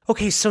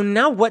 Okay, so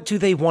now what do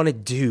they want to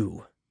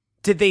do?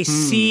 Did they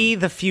see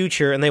the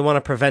future and they want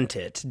to prevent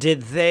it?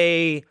 Did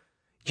they,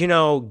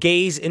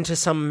 gaze into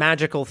some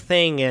magical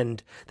thing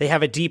and they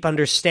have a deep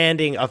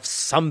understanding of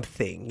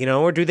something,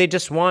 or do they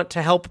just want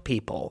to help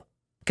people?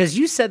 Because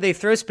you said they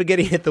throw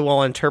spaghetti at the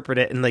wall, interpret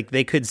it, and like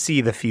they could see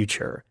the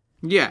future.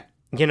 Yeah.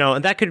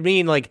 And that could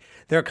mean like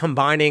they're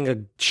combining a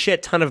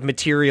shit ton of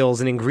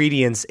materials and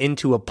ingredients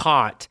into a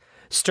pot,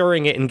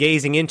 stirring it and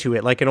gazing into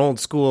it like an old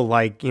school,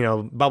 like,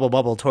 bubble,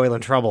 bubble, toil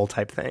and trouble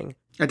type thing.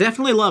 I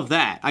definitely love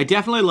that.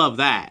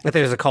 That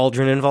there's a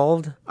cauldron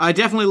involved? I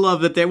definitely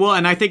love that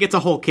and I think it's a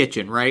whole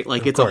kitchen, right?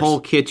 Like, it's a whole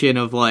kitchen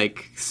of,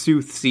 like,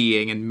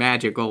 soothseeing and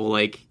magical,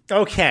 like...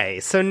 Okay,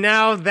 so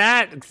now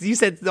that... You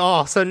said,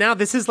 so now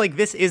this is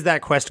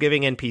that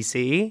quest-giving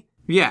NPC?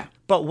 Yeah.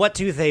 But what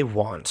do they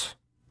want?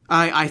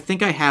 I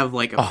think I have,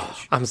 like, a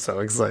pitch. I'm so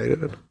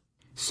excited.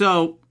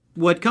 So,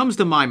 what comes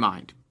to my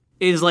mind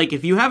is, like,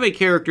 if you have a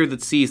character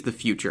that sees the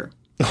future...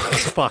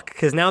 Fuck,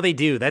 because now they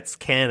do. That's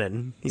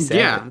canon. He said.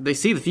 Yeah, they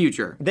see the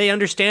future. They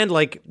understand,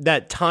 like,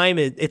 that time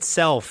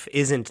itself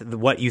isn't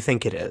what you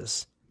think it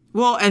is.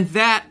 Well,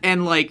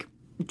 and like,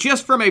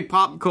 just from a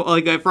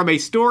from a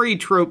story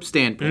trope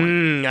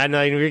standpoint. I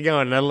know you're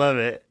going. I love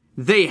it.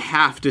 They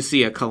have to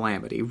see a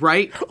calamity,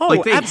 right? Oh,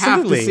 like, they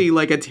absolutely. have to see,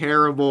 like, a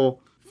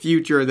terrible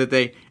future that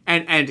they...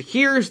 And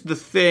here's the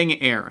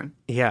thing, Aaron.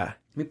 Yeah.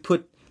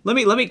 Let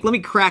me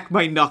crack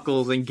my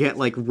knuckles and get,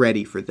 like,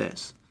 ready for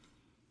this.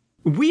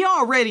 We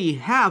already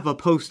have a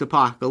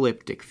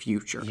post-apocalyptic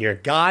future. You're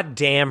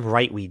goddamn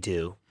right we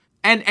do.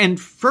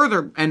 And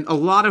further, and a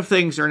lot of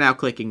things are now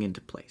clicking into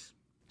place.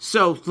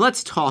 So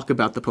let's talk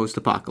about the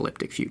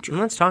post-apocalyptic future.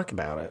 Let's talk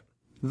about it.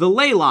 The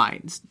ley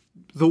lines.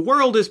 The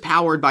world is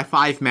powered by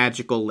 5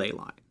 magical ley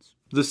lines.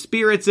 The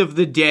spirits of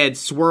the dead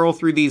swirl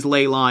through these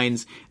ley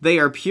lines. They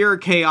are pure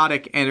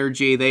chaotic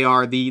energy. They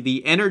are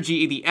the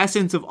energy, the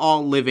essence of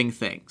all living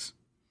things.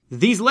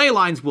 These ley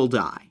lines will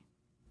die.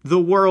 The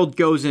world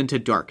goes into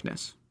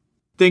darkness.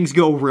 Things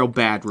go real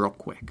bad real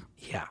quick.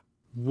 Yeah.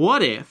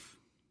 What if,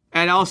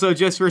 and also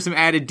just for some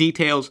added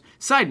details,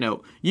 side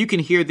note, you can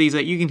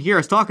hear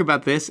us talk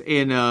about this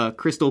in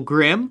Crystal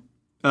Grimm,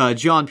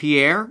 Jean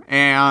Pierre,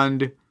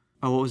 and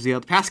what was the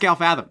other? Pascal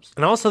Fathoms.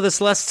 And also the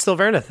Celeste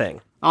Silverna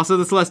thing.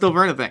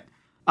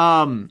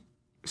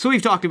 So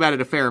we've talked about it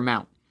a fair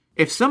amount.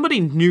 If somebody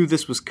knew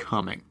this was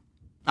coming,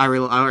 you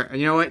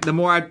know what? The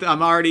more I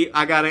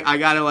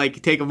gotta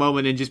like take a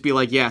moment and just be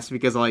like, yes,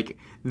 because like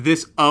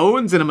this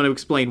owns, and I'm gonna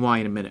explain why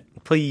in a minute.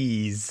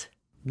 Please.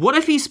 What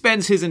if he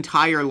spends his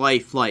entire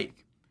life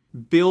like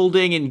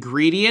building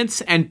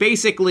ingredients and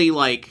basically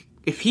like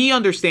if he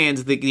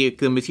understands the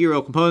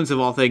material components of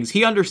all things,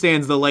 he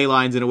understands the ley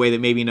lines in a way that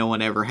maybe no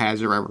one ever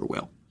has or ever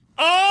will.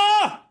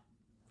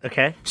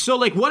 Okay. So,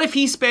 like, what if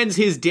he spends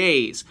his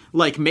days,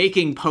 like,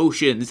 making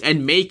potions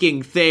and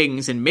making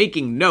things and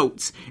making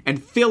notes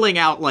and filling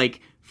out,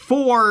 like,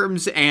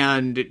 forms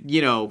and,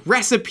 you know,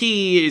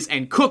 recipes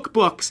and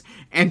cookbooks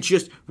and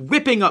just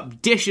whipping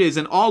up dishes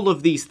and all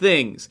of these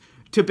things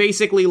to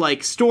basically,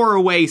 like, store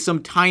away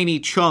some tiny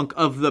chunk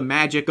of the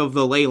magic of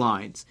the ley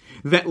lines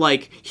that,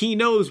 like, he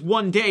knows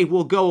one day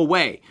will go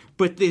away,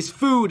 but this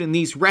food and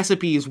these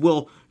recipes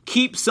will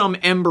keep some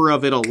ember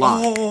of it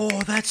alive.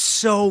 Oh, that's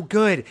so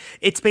good.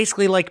 It's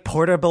basically like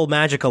portable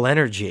magical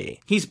energy.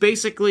 He's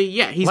basically,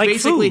 he's like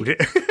basically food.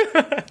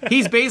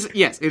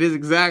 Yes, it is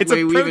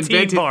exactly. It's a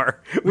protein bar.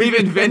 We've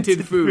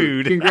invented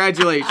food.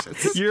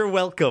 Congratulations. You're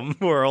welcome,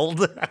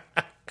 world.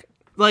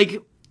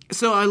 Like,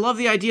 so I love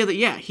the idea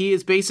that, he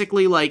is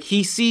basically like,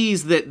 he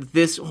sees that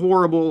this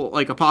horrible,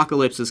 like,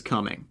 apocalypse is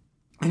coming.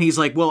 And he's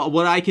like, well,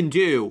 what I can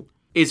do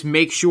is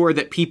make sure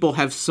that people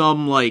have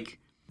some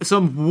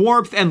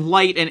warmth and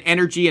light and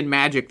energy and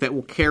magic that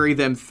will carry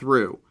them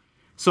through.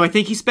 So I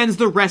think he spends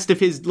the rest of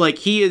his, like,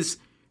 he is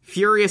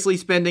furiously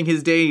spending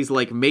his days,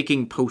 like,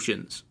 making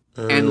potions.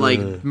 And,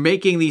 like,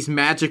 making these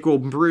magical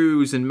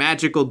brews and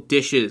magical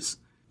dishes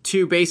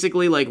to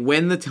basically, like,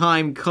 when the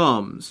time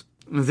comes,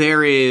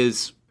 there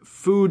is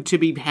food to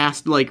be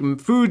passed, like,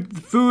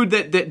 food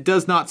that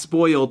does not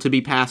spoil to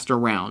be passed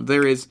around.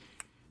 There are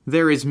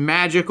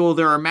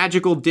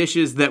magical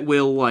dishes that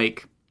will,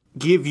 like,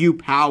 give you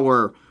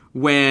power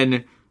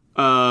when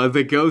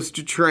the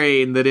ghost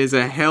train that is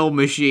a hell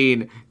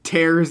machine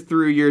tears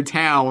through your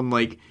town.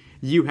 Like,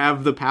 you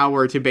have the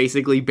power to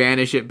basically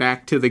banish it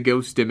back to the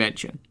ghost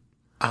dimension.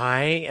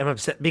 I am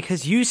upset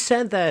because you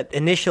said that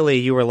initially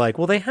you were like,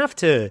 well, they have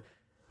to,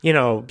 you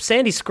know,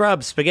 Sandy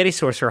Scrubs, Spaghetti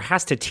Sorcerer,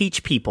 has to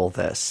teach people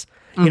this,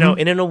 you know,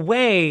 and in a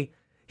way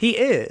he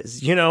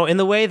is, you know, in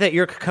the way that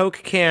your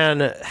Coke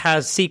can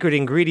has secret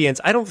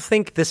ingredients. I don't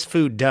think this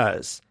food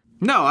does.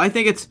 No, I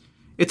think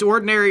it's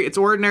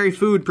ordinary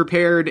food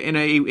prepared in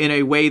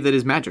a way that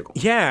is magical.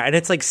 Yeah, and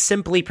it's like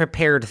simply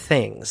prepared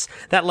things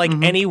that like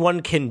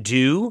anyone can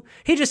do.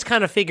 He just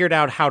kind of figured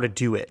out how to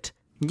do it.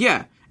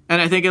 Yeah.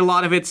 And I think a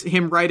lot of it's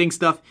him writing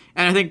stuff,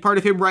 and I think part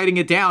of him writing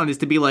it down is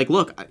to be like,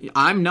 look,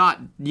 I'm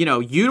not, you know,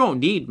 you don't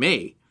need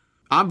me.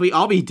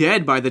 I'll be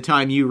dead by the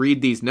time you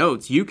read these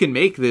notes. You can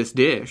make this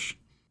dish.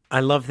 I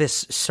love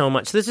this so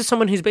much. This is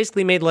someone who's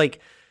basically made like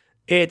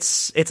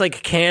it's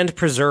like canned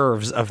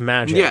preserves of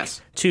magic.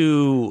 Yes.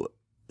 To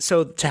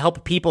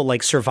help people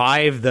like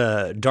survive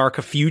the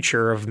dark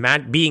future of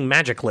being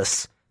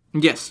magicless.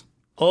 Yes.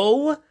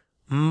 Oh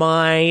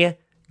my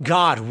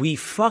God, we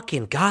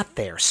fucking got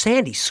there.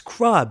 Sandy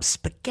Scrubs,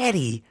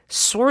 Spaghetti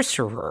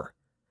Sorcerer.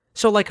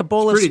 So like a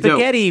bowl of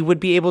spaghetti would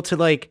be able to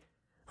like,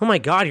 oh my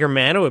God, your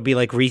mana would be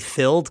like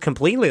refilled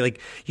completely. Like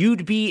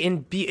you'd be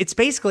it's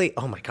basically,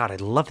 oh my God, I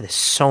love this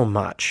so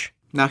much.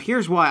 Now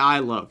here's why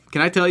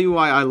can I tell you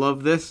why I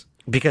love this?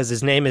 Because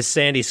his name is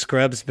Sandy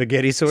Scrubs,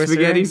 Spaghetti Sorcerer?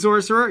 Spaghetti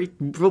Sorcerer,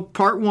 well,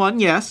 part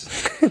one,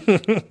 yes.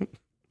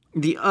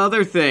 The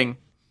other thing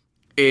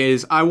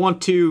is I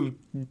want to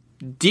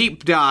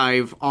deep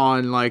dive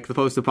on, like, the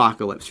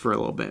post-apocalypse for a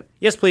little bit.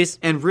 Yes, please.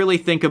 And really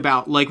think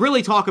about, like,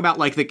 really talk about,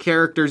 like, the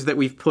characters that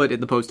we've put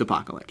in the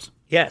post-apocalypse.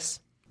 Yes.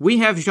 We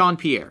have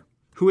Jean-Pierre,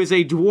 who is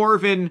a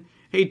dwarf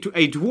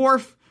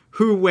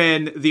who,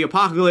 when the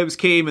apocalypse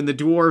came and the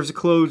dwarves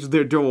closed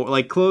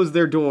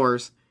their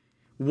doors,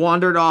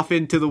 wandered off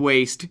into the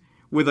waste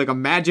with, like, a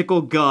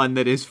magical gun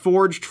that is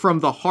forged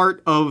from the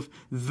heart of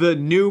the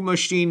new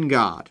machine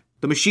god,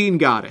 the machine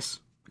goddess,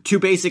 to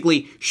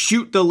basically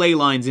shoot the ley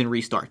lines and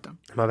restart them.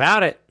 I'm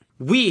about it.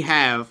 We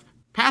have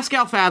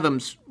Pascal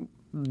Fathoms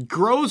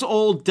grows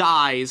old,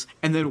 dies,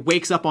 and then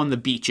wakes up on the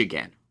beach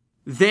again.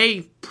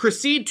 They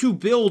proceed to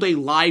build a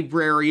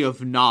library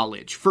of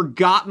knowledge,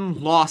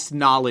 forgotten, lost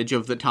knowledge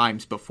of the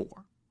times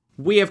before.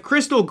 We have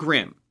Crystal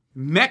Grimm,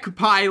 mech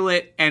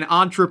pilot and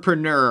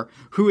entrepreneur,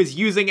 who is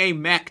using a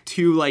mech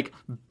to, like,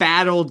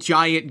 battle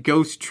giant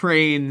ghost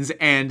trains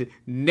and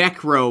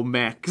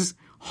necro-mechs,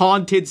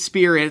 haunted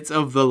spirits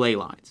of the ley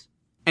lines.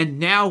 And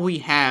now we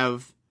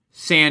have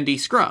Sandy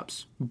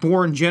Scrubs,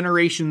 born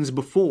generations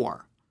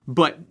before,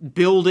 but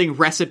building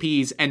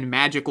recipes and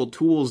magical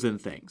tools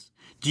and things.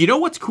 Do you know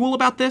what's cool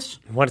about this?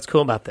 What's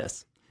cool about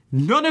this?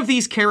 None of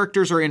these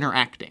characters are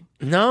interacting.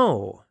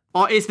 No.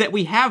 Is that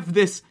we have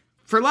this,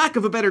 for lack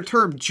of a better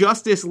term,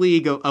 Justice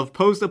League of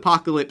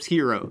post-apocalypse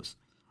heroes,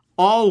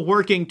 all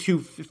working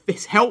to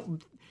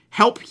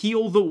help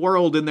heal the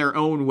world in their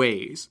own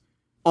ways.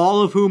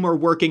 All of whom are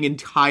working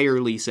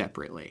entirely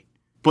separately,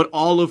 but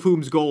all of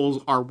whom's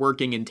goals are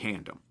working in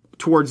tandem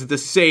towards the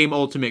same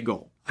ultimate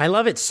goal. I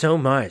love it so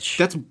much.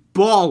 That's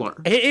baller.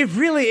 It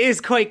really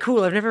is quite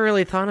cool. I've never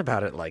really thought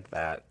about it like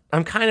that.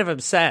 I'm kind of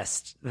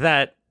obsessed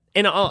that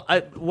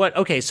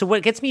so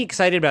what gets me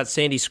excited about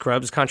Sandy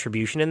Scrubs'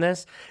 contribution in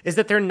this is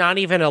that they're not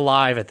even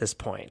alive at this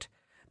point,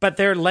 but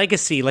their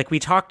legacy, like we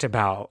talked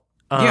about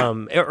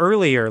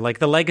earlier, like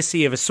the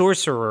legacy of a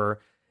sorcerer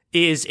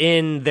is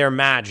in their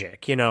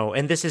magic, you know,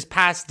 and this is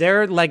past,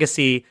 their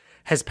legacy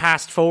has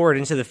passed forward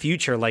into the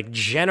future, like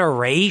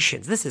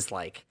generations. This is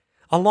like,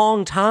 a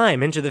long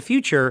time into the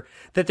future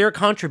that their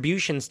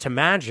contributions to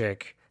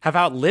magic have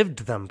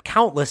outlived them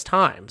countless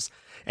times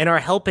and are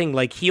helping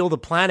like heal the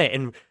planet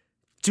and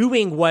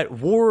doing what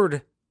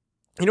Ward,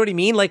 you know what I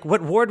mean? Like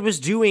what Ward was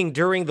doing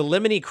during the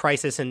Limini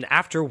crisis and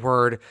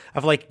afterward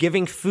of like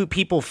giving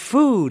people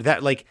food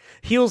that like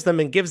heals them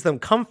and gives them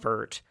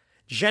comfort.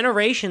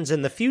 Generations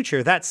in the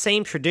future, that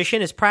same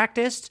tradition is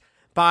practiced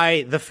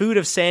by the food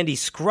of Sandy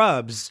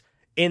Scrubs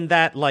in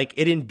that like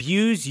it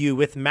imbues you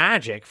with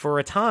magic for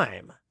a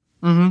time.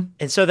 Mm-hmm.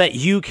 And so that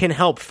you can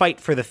help fight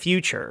for the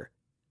future.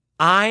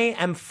 I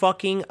am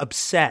fucking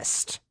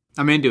obsessed.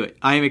 I'm into it.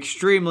 I am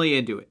extremely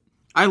into it.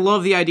 I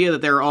love the idea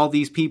that there are all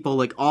these people,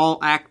 like, all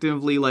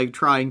actively, like,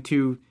 trying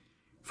to,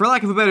 for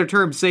lack of a better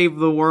term, save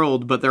the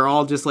world, but they're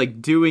all just,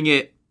 like, doing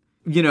it,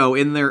 you know,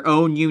 in their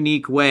own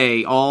unique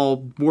way,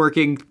 all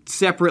working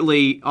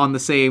separately on the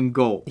same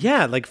goal.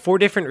 Yeah, like 4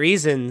 different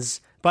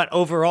reasons, but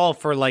overall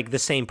for, like, the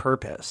same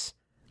purpose.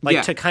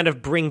 Like, to kind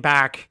of bring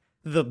back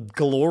the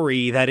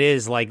glory that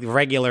is, like,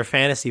 regular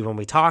fantasy when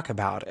we talk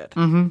about it.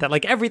 Mm-hmm. That,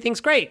 like, everything's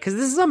great, because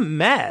this is a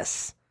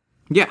mess.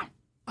 Yeah.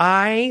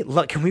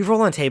 Can we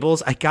roll on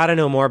tables? I gotta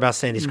know more about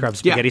Sandy Scrubs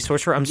Spaghetti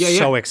Sorcerer. I'm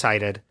so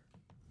excited.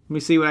 Let me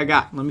see what I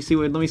got. Let me see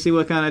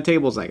what kind of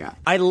tables I got.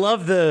 I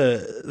love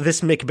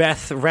this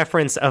Macbeth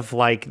reference of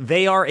like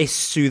they are a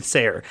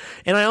soothsayer,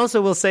 and I also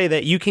will say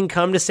that you can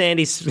come to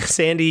Sandy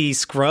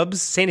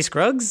Scrubs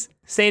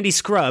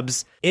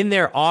in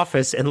their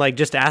office and like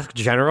just ask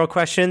general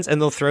questions, and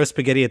they'll throw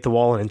spaghetti at the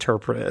wall and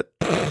interpret it.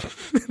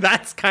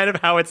 That's kind of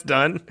how it's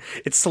done.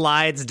 It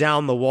slides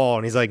down the wall,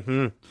 and he's like,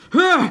 don't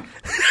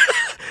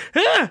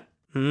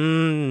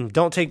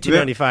take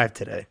 295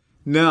 today.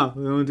 No,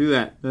 don't do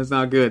that. That's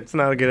not good. It's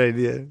not a good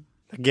idea.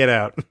 Get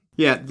out.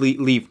 Yeah,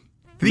 leave.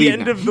 The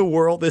end of the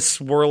world is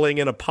swirling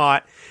in a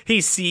pot.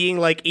 He's seeing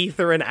like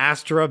Ether and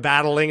Astra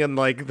battling in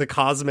like the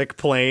cosmic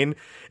plane,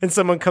 and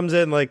someone comes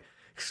in like,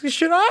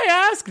 should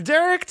I ask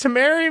Derek to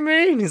marry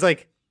me? And he's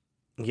like,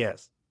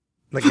 yes.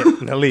 Like, yeah,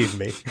 now leave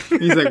me.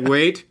 He's like,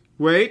 wait.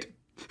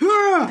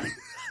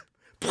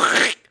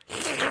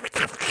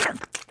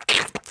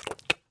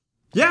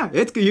 Yeah,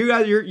 it's you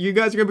guys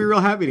are gonna be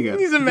real happy together.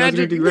 He's a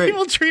magic.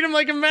 People treat him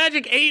like a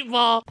magic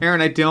 8-ball.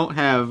 Aaron, I don't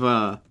have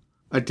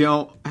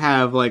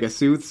like a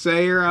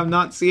soothsayer I'm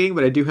not seeing,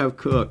 but I do have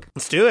cook.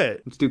 Let's do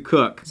it. Let's do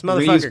cook. This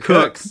motherfucker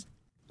cooks.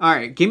 All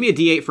right, give me a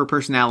D8 for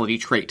personality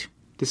trait.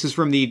 This is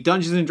from the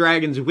Dungeons and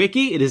Dragons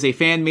wiki. It is a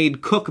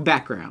fan-made cook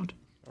background.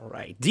 All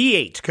right,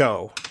 D8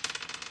 go.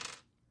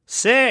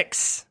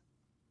 6.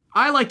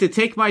 I like to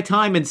take my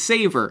time and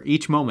savor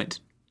each moment.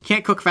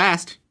 Can't cook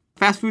fast.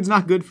 Fast food's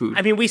not good food.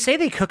 I mean, we say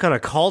they cook on a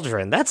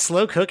cauldron. That's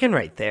slow cooking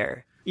right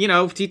there. You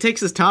know, he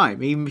takes his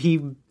time. He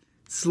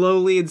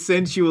slowly and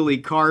sensually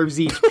carves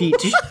each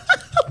peach,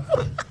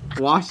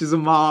 washes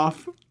them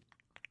off.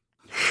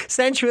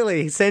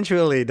 Sensually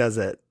does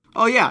it.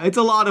 Oh yeah, it's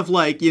a lot of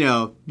like, you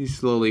know, he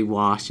slowly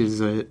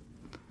washes it,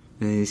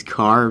 and he's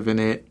carving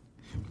it,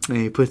 and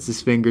he puts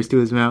his fingers to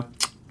his mouth.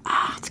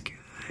 Ah, it's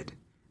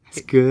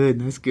good.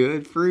 That's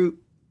good fruit.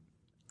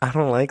 I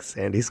don't like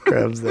Sandy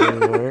Scrubs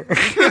anymore.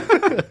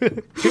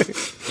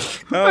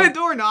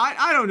 Or not,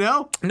 I don't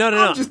know. No.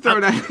 I'm just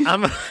throwing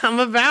I'm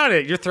about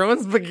it. You're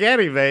throwing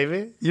spaghetti,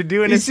 baby. You're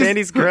doing it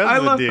Sandy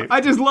Scrubs would do. I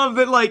just love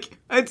that, like,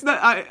 it's not.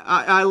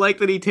 I like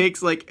that he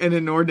takes like an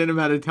inordinate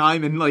amount of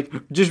time and like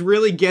just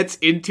really gets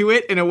into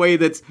it in a way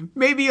that's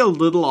maybe a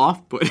little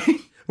off-putting.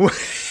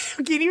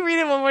 Can you read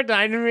it one more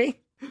time to me?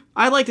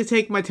 I like to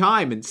take my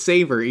time and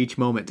savor each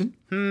moment.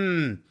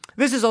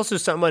 This is also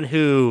someone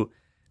who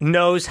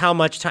knows how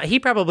much time. He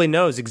probably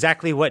knows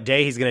exactly what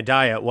day he's going to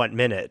die at what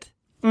minute.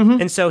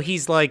 Mm-hmm. And so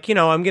he's like, you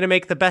know, I'm going to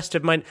make the best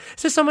of mine.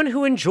 This is someone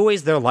who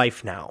enjoys their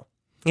life now.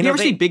 You ever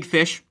seen Big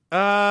Fish?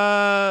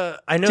 I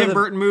know Tim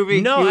Burton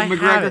movie? No, I McGregor?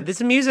 haven't. It's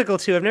a musical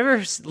too. I've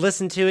never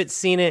listened to it,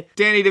 seen it.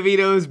 Danny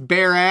DeVito's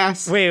bare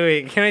ass.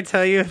 Wait. Can I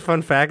tell you a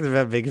fun fact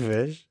about Big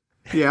Fish?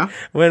 Yeah.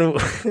 When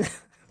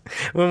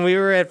we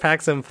were at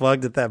PAX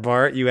Unplugged at that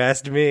bar, you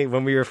asked me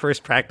when we were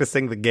first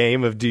practicing the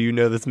game of Do You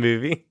Know This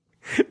Movie?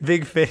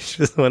 Big Fish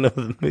was one of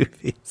the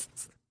movies.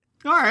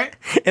 All right.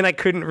 And I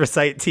couldn't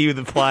recite to you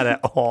the plot at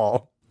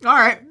all. All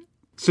right.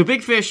 So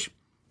Big Fish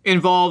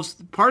involves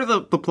part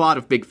of the plot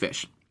of Big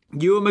Fish.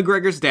 Ewan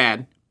McGregor's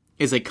dad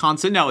is a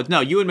constant. No,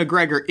 Ewan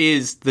McGregor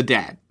is the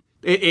dad.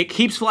 It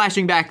keeps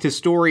flashing back to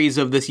stories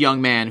of this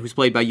young man who's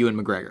played by Ewan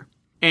McGregor.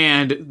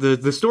 And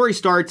the story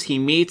starts, he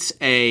meets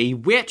a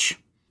witch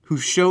who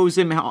shows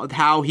him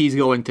how he's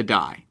going to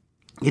die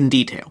in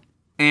detail.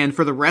 And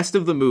for the rest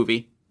of the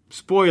movie,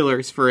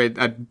 spoilers for a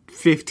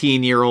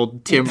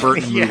 15-year-old Tim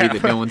Burton movie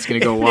that no one's going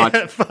to go watch.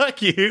 Yeah,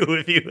 fuck you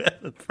if you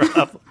have a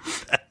problem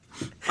with that.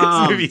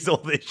 This movie's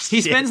old as shit.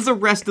 He spends the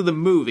rest of the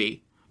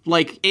movie,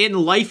 like, in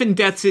life and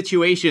death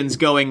situations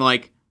going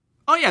like,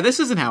 oh yeah, this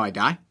isn't how I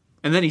die.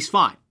 And then he's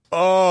fine.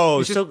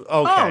 Oh, just, okay.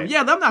 Oh,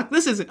 yeah,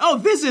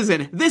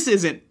 this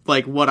isn't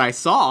like what I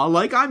saw.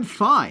 Like, I'm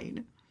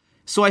fine.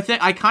 So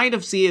I kind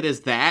of see it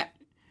as that.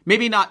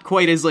 Maybe not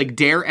quite as like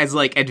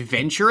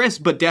adventurous,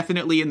 but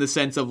definitely in the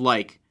sense of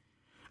like,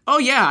 Oh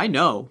yeah, I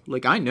know.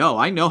 I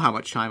know how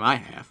much time I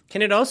have.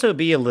 Can it also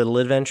be a little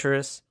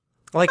adventurous?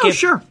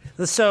 Sure.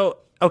 So,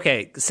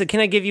 okay, so can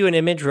I give you an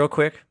image real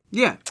quick?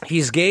 Yeah.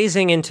 He's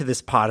gazing into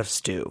this pot of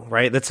stew,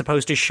 right? That's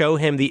supposed to show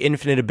him the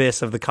infinite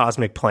abyss of the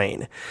cosmic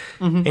plane.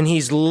 Mm-hmm. And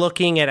he's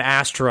looking at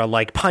Astra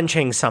like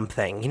punching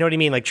something. You know what I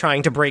mean? Like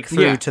trying to break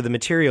through to the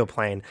material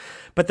plane.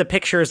 But the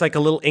picture is like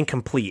a little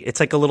incomplete. It's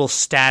like a little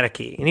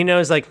staticky. And he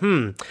knows like,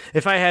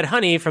 if I had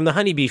honey from the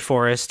honeybee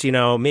forest,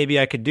 maybe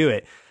I could do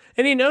it.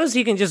 And he knows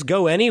he can just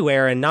go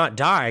anywhere and not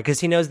die because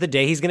he knows the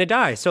day he's going to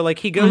die. So, like,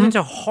 he goes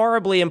into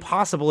horribly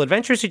impossible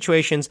adventure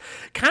situations,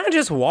 kind of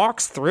just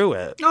walks through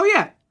it. Oh,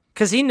 yeah.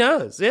 Because he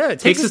knows. Yeah, it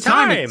takes his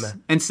time.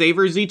 And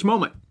savors each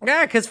moment.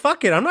 Yeah, because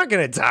fuck it. I'm not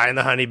going to die in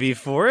the honeybee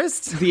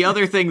forest. The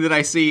other thing that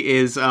I see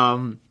is,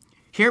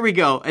 here we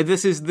go.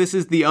 This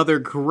is the other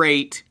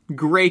great,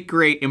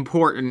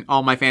 important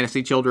All My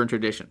Fantasy Children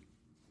tradition.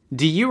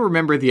 Do you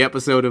remember the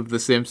episode of The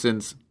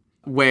Simpsons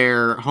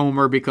where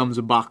Homer becomes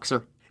a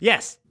boxer?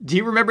 Yes. Do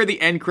you remember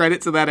the end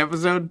credits of that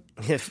episode?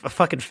 A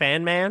fucking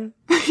fan man?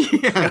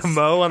 Yes.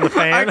 Mo on the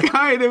fan? I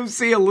kind of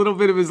see a little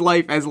bit of his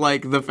life as,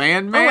 like, the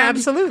fan man. Oh,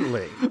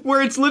 absolutely.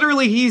 Where it's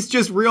literally he's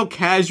just real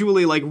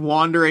casually, like,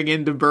 wandering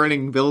into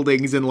burning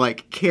buildings and,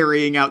 like,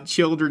 carrying out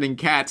children and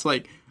cats,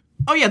 like,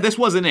 oh yeah, this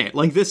wasn't it.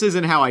 Like, this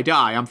isn't how I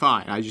die. I'm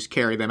fine. I just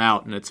carry them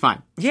out and it's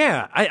fine.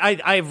 Yeah,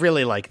 I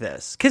really like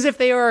this. Because if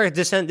they're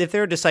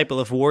a disciple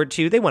of Ward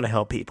 2, they want to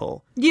help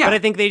people. Yeah. But I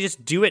think they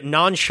just do it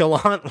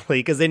nonchalantly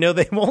because they know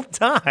they won't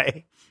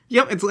die.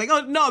 Yep, it's like,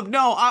 oh,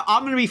 no,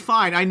 I'm going to be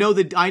fine. I know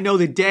the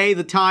day,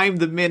 the time,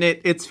 the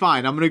minute. It's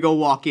fine. I'm going to go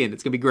walk in.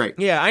 It's going to be great.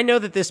 Yeah, I know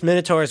that this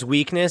Minotaur's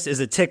weakness is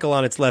a tickle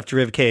on its left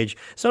rib cage,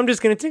 so I'm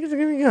just going to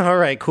tickle. All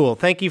right, cool.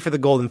 Thank you for the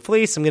golden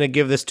fleece. I'm going to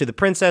give this to the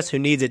princess who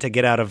needs it to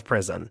get out of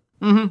prison.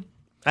 Mm-hmm.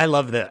 I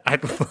love that. I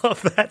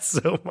love that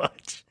so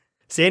much.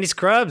 Sandy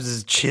Scrubs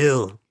is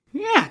chill.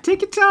 Yeah,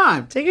 take your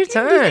time. Take your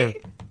time.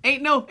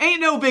 Ain't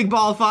no big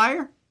ball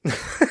fire.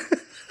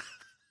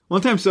 One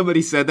time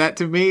somebody said that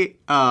to me.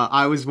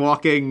 I was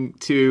walking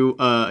to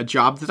a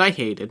job that I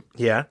hated.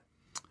 Yeah.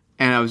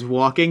 And I was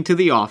walking to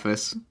the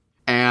office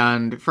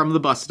and from the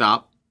bus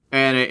stop,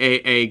 and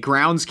a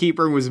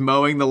groundskeeper was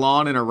mowing the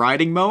lawn in a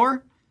riding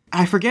mower.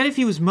 I forget if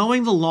he was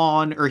mowing the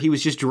lawn or he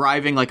was just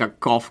driving like a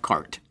golf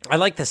cart. I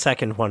like the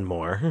second one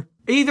more.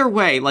 Either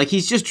way, like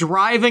he's just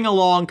driving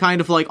along kind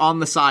of like on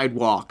the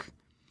sidewalk.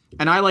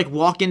 And I like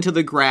walk into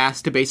the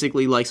grass to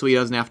basically like so he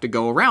doesn't have to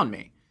go around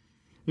me.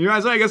 You know,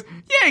 so he goes,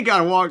 you ain't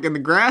gotta walk in the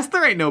grass.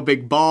 There ain't no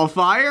big ball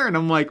fire. And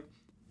I'm like,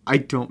 I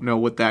don't know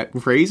what that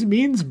phrase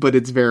means, but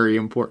it's very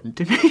important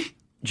to me.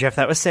 Jeff,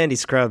 that was Sandy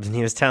Scrubs, and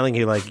he was telling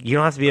you, like, you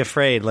don't have to be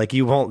afraid. Like,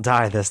 you won't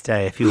die this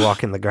day if you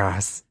walk in the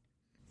grass.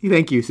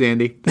 Thank you,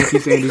 Sandy. Thank you,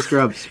 Sandy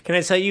Scrubs. Can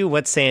I tell you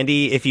what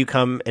Sandy, if you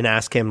come and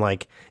ask him,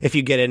 like, if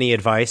you get any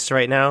advice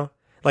right now?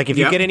 Like, if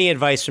you get any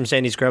advice from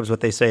Sandy Scrubs, what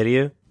they say to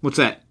you? What's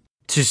that?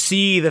 To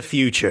see the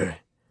future.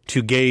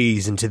 To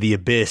gaze into the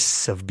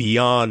abyss of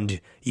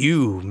beyond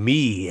you,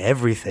 me,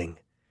 everything.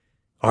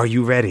 Are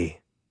you ready?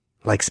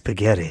 Like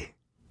spaghetti.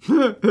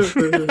 All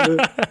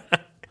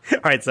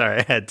right, sorry,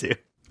 I had to.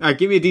 All right,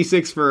 give me a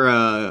D6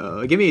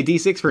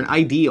 for an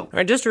ideal. All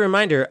right, just a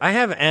reminder, I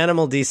have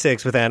animal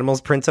D6 with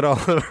animals printed all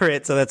over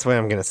it, so that's why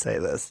I'm going to say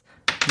this.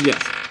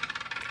 Yes.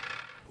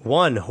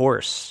 1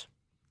 horse.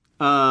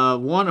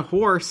 1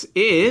 horse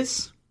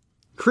is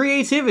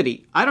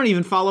creativity. I don't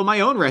even follow my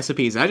own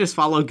recipes. I just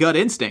follow gut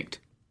instinct.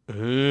 It's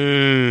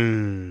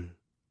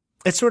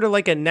sort of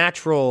like a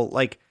natural,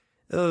 like,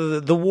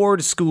 the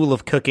Ward school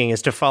of cooking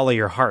is to follow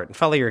your heart,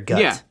 follow your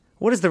gut. Yeah.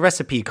 What does the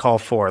recipe call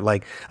for?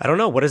 Like, I don't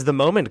know. What does the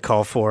moment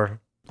call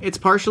for? It's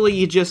partially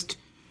you just,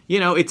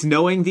 it's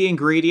knowing the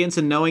ingredients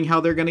and knowing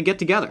how they're going to get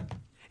together.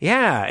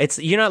 Yeah,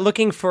 you're not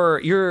looking for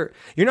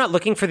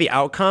the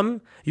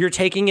outcome. You're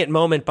taking it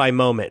moment by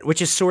moment,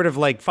 which is sort of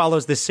like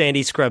follows the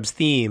Sandy Scrubs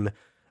theme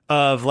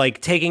of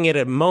like taking it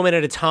a moment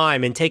at a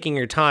time and taking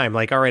your time.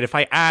 Like, all right, if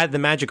I add the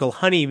magical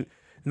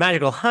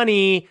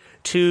honey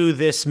to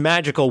this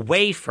magical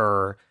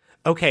wafer,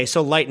 okay,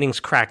 so lightning's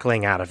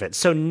crackling out of it.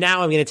 So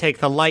now I'm going to take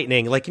the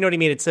lightning. Like, you know what I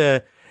mean? It's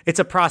a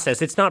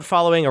process. It's not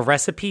following a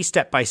recipe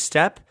step by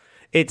step.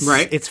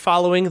 It's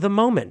following the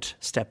moment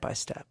step by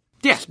step.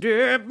 Yeah.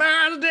 Step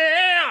by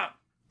step.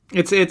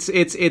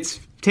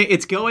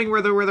 It's going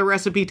where the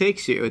recipe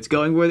takes you. It's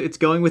going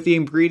with the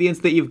ingredients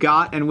that you've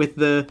got and with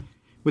the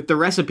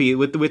recipe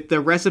with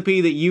the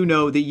recipe that you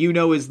know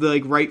is the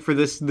like right for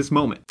this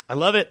moment. I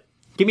love it.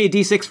 Give me a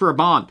D6 for a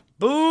bond.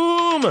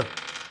 Boom.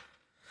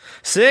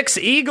 6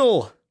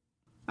 eagle.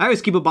 I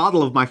always keep a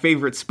bottle of my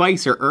favorite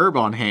spice or herb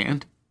on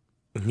hand.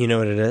 You know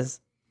what it is?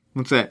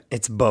 What's that?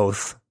 It's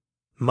both.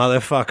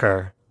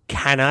 Motherfucker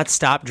cannot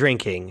stop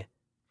drinking.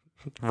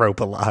 Rope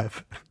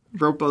alive.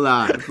 Rope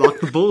alive. Block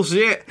the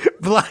bullshit.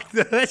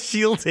 That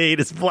shield aid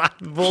is block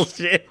the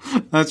bullshit.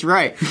 That's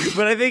right.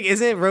 But I think,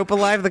 isn't Rope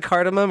Alive the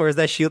cardamom, or is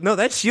that shield? No,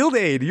 that's shield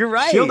aid. You're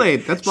right. Shield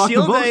aid. That's block the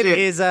bullshit. Shield aid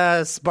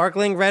is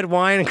sparkling red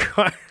wine and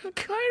cardamom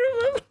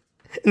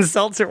and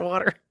seltzer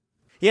water.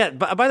 Yeah,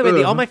 by the way,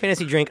 the All My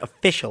Fantasy drink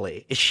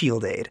officially is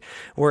Shield Aid,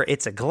 where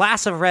it's a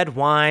glass of red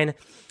wine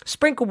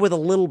sprinkled with a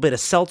little bit of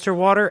seltzer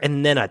water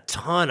and then a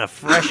ton of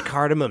fresh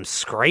cardamom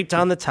scraped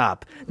on the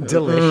top.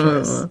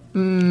 Delicious.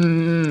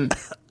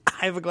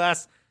 I have a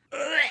glass.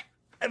 I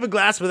have a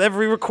glass with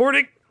every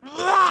recording.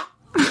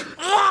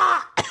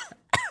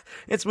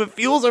 It's what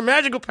fuels our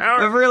magical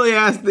power. I've really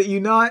asked that you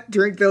not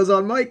drink those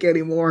on mic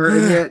anymore,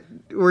 and yet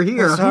we're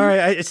here. Sorry,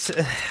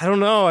 I don't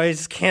know. I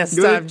just can't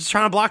stop. I'm just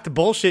trying to block the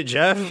bullshit,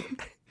 Jeff.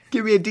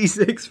 Give me a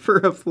D6 for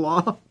a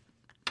flaw.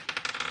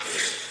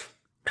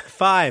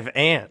 5,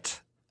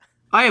 Ant.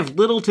 I have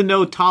little to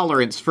no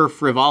tolerance for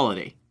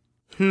frivolity.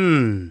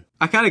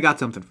 I kind of got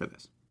something for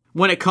this.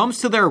 When it comes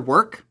to their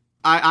work,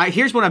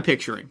 here's what I'm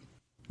picturing.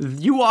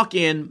 You walk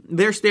in,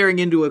 they're staring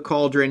into a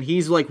cauldron.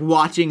 He's like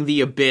watching the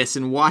abyss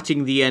and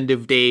watching the end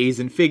of days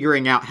and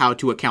figuring out how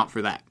to account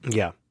for that.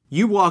 Yeah.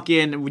 You walk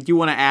in, you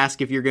want to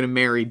ask if you're going to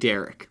marry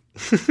Derek.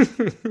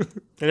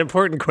 An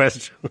important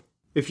question.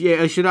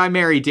 Should I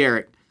marry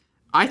Derek?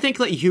 I think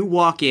that you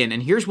walk in,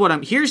 and I'm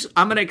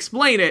going to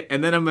explain it,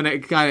 and then I'm going to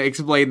kind of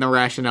explain the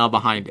rationale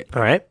behind it.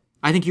 All right.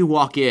 I think you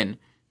walk in,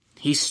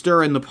 he's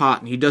stirring the pot,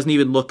 and he doesn't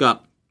even look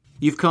up.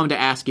 You've come to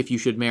ask if you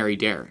should marry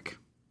Derek.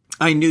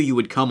 I knew you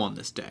would come on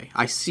this day.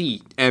 I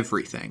see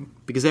everything,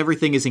 because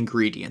everything is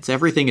ingredients.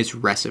 Everything is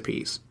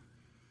recipes.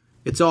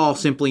 It's all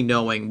simply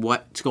knowing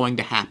what's going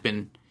to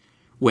happen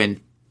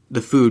when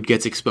the food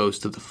gets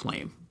exposed to the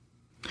flame.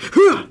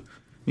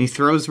 He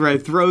throws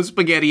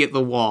spaghetti at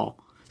the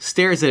wall,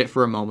 stares at it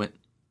for a moment.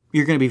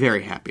 You're going to be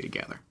very happy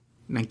together.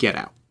 Now get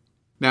out.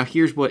 Now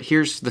here's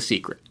the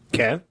secret.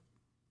 Okay.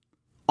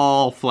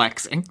 All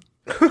flexing.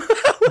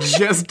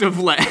 Just to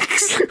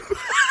flex.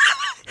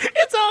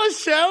 It's all a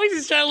show. He's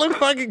just trying to look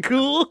fucking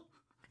cool.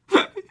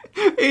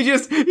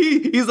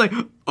 He's like,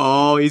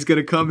 oh, he's going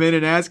to come in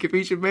and ask if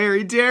he should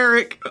marry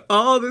Derek.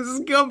 Oh, this is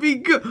going to be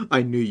good.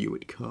 I knew you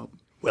would come.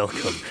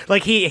 Welcome.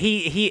 Like,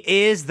 he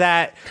is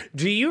that.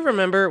 Do you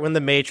remember when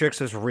The Matrix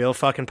was real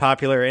fucking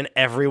popular and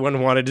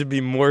everyone wanted to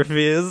be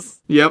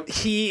Morpheus? Yep.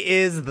 He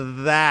is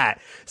that.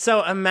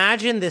 So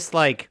imagine this,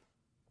 like,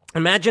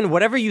 imagine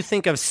whatever you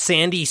think of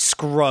Sandy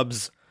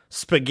Scrubs,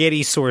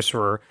 spaghetti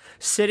sorcerer,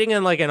 sitting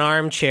in, like, an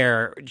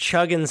armchair,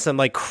 chugging some,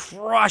 like,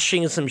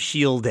 crushing some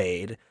Shield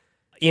Aid,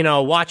 you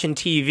know, watching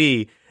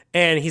TV.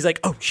 And he's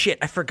like, oh, shit,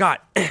 I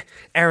forgot.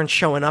 Aaron's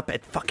showing up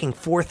at fucking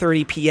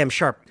 4:30 p.m.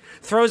 sharp.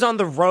 Throws on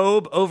the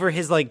robe over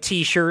his, like,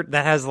 T-shirt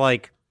that has,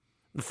 like,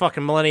 the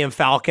fucking Millennium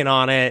Falcon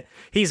on it.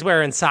 He's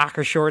wearing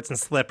soccer shorts and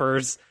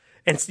slippers.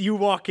 And so you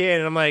walk in,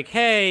 and I'm like,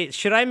 hey,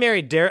 should I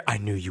marry Derek? I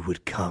knew you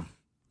would come.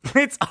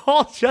 It's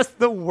all just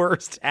the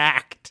worst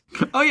act.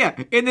 Oh, yeah.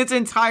 And it's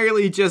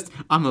entirely just,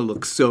 I'm going to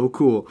look so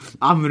cool.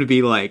 I'm going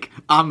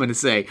to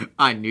say,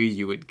 I knew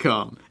you would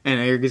come. And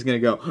Eric is going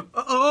to go,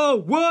 oh,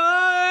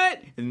 what?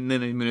 And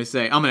then I'm going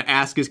to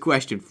ask his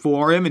question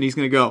for him, and he's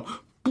going to go,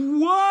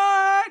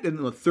 what? And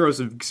then he'll throw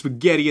some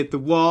spaghetti at the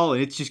wall,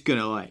 and it's just going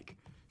to, like,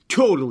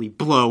 totally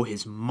blow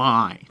his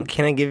mind.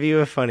 Can I give you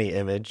a funny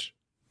image?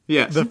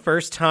 Yes. The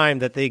first time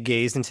that they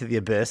gazed into the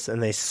abyss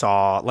and they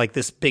saw, like,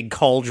 this big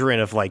cauldron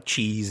of, like,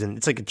 cheese, and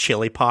it's like a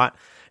chili pot,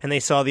 and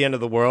they saw the end of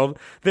the world,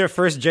 their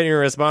first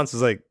genuine response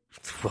was like,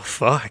 well,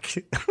 fuck.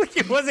 Like,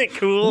 it wasn't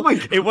cool.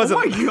 It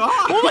wasn't. Oh, my God.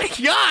 Oh, my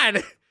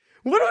God.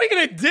 What are we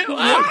going to do?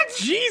 Oh,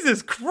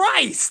 Jesus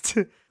Christ.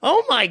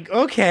 Oh, my.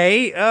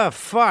 Okay.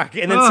 Fuck.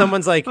 And then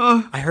someone's like,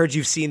 I heard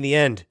you've seen the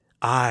end.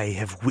 I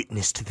have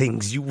witnessed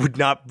things you would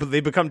not. They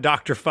become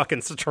Dr.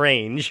 fucking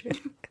Strange.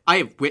 I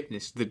have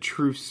witnessed the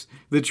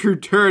true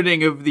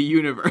turning of the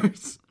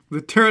universe.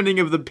 The turning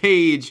of the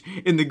page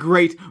in the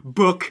great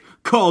book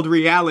called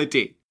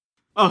reality.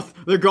 Oh,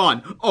 they're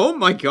gone. Oh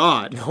my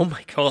God. Oh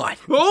my God.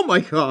 Oh my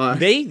God.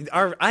 They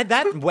are.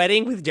 That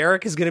wedding with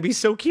Derek is going to be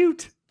so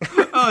cute.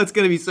 Oh, it's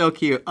going to be so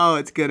cute. Oh,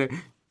 it's going to.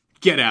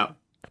 Get out.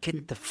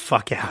 Get the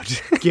fuck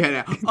out. Get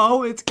out.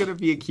 Oh, it's going to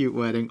be a cute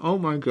wedding. Oh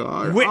my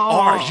God.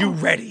 Are you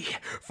ready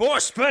for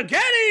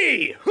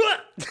spaghetti?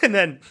 And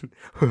then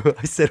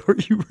I said, are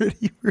you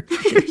ready for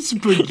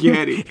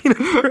spaghetti? I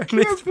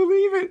can't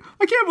believe it.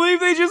 I can't believe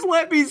they just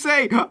let me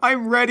say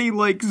I'm ready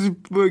like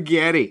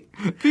spaghetti.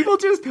 People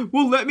just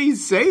will let me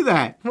say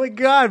that. Oh my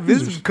God,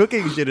 this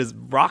cooking shit is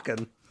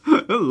rocking.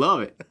 I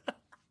love it.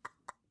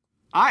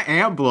 I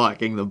am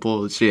blocking the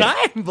bullshit.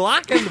 I am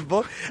blocking the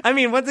bull. I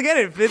mean, once again,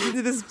 it fits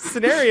into this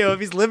scenario if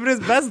he's living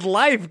his best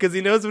life because he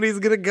knows when he's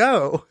going to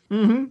go.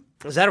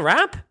 Mm-hmm. Is that a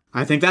wrap?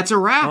 I think that's a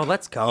wrap. Oh,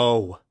 let's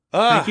go.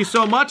 Thank you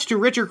so much to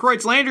Richard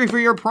Kreutz Landry for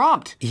your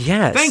prompt.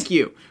 Yes. Thank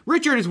you.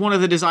 Richard is one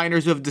of the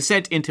designers of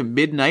Descent into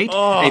Midnight,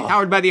 a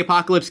Powered by the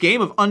Apocalypse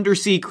game of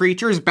undersea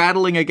creatures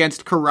battling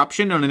against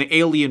corruption on an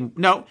alien...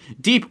 No,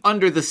 deep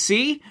under the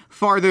sea,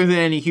 farther than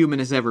any human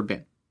has ever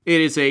been. It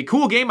is a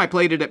cool game. I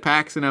played it at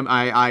PAX, and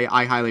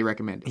I highly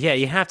recommend it. Yeah,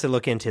 you have to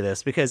look into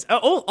this because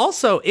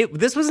also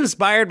this was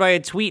inspired by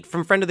a tweet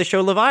from friend of the show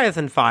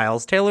Leviathan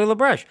Files, Taylor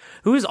LaBrush,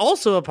 who is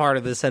also a part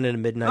of the Send in a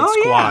Midnight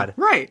Squad. Yeah,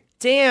 right.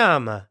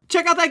 Damn.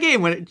 Check out that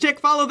game.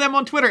 Follow them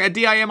on Twitter at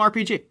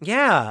DIMRPG.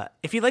 Yeah.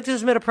 If you'd like to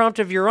submit a prompt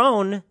of your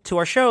own to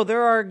our show,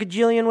 there are a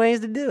gajillion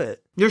ways to do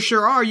it. There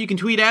sure are. You can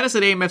tweet at us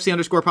at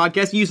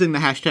AMFC_podcast using the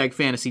hashtag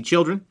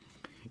FantasyChildren.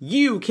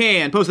 You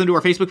can post them to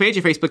our Facebook page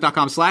at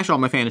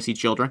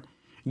facebook.com/allmyfantasychildren.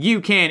 You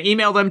can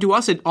email them to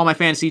us at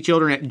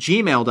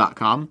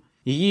allmyfantasychildren@gmail.com.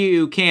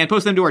 You can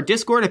post them to our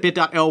Discord at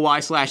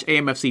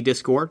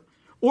bit.ly/AMFCDiscord.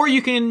 Or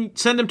you can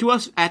send them to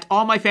us at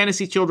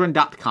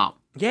allmyfantasychildren.com.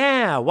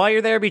 Yeah, while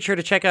you're there, be sure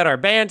to check out our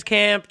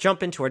Bandcamp,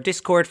 jump into our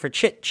Discord for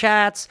chit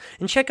chats,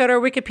 and check out our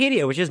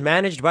Wikipedia, which is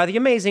managed by the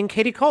amazing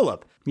Katie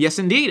Kolub. Yes,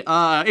 indeed.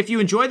 If you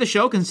enjoy the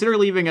show, consider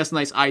leaving us a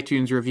nice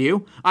iTunes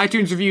review.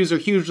 iTunes reviews are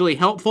hugely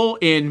helpful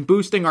in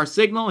boosting our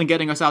signal and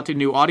getting us out to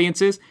new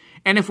audiences.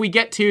 And if we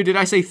get to, did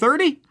I say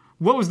 30?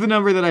 What was the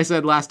number that I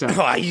said last time?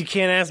 Oh, you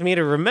can't ask me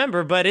to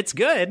remember, but it's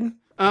good.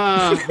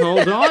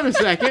 Hold on a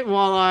second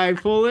while I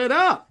pull it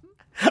up.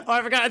 Oh,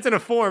 I forgot it's in a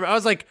form. I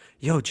was like,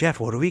 yo, Jeff,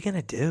 what are we going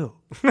to do?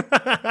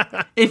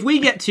 If we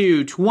get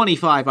to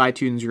 25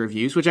 iTunes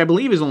reviews, which I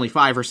believe is only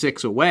 5 or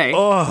 6 away,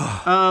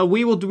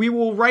 we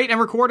will write and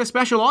record a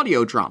special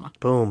audio drama.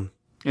 Boom.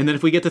 And then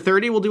if we get to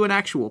 30, we'll do an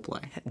actual play.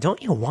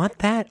 Don't you want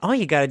that? All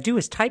you got to do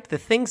is type the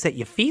things that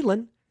you're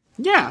feeling.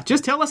 Yeah,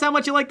 just tell us how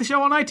much you like the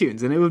show on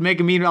iTunes, and it would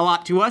mean a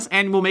lot to us,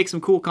 and we'll make some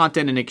cool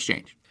content in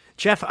exchange.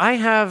 Jeff,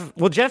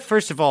 Jeff,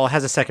 first of all,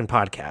 has a second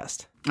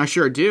podcast. I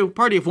sure do.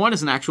 Party of One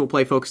is an actual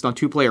play focused on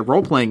 2-player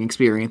role-playing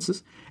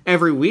experiences.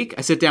 Every week,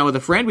 I sit down with a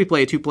friend, we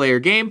play a 2-player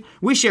game,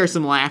 we share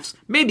some laughs,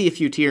 maybe a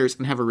few tears,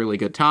 and have a really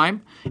good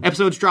time.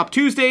 Episodes drop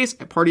Tuesdays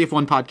at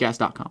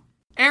partyofonepodcast.com.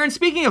 Aaron,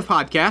 speaking of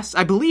podcasts,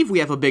 I believe we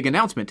have a big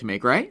announcement to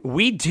make, right?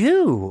 We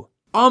do.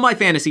 All My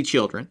Fantasy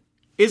Children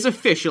is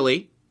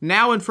officially,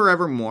 now and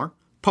forevermore,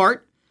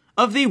 part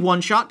of the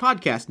One Shot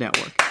Podcast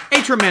Network,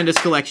 a tremendous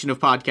collection of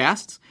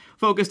podcasts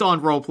focused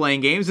on role-playing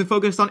games and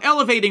focused on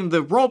elevating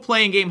the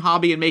role-playing game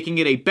hobby and making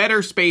it a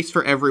better space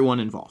for everyone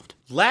involved.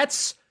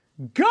 Let's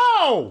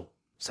go!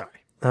 Sorry,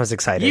 I was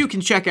excited. You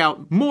can check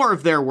out more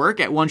of their work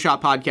at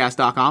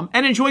oneshotpodcast.com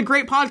and enjoy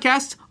great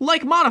podcasts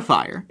like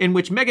Modifier, in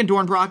which Megan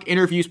Dornbrock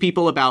interviews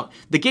people about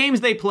the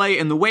games they play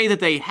and the way that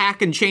they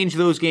hack and change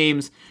those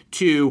games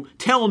to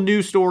tell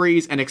new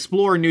stories and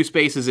explore new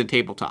spaces in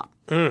tabletop.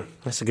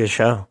 That's a good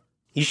show.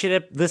 You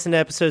should listen to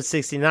episode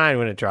 69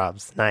 when it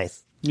drops.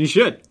 Nice. You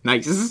should.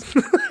 Nice.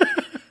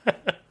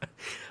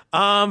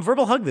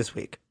 Verbal hug this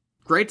week.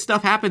 Great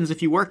stuff happens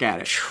if you work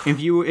at it.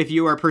 If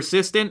you are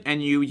persistent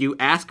and you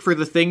ask for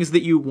the things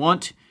that you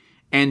want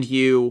and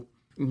you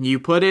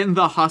put in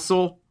the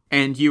hustle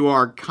and you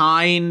are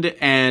kind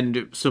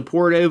and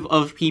supportive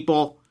of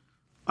people,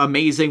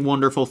 amazing,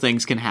 wonderful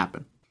things can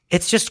happen.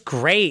 It's just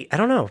great. I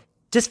don't know.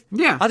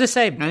 I'll just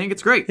say, I think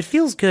it's great. It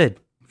feels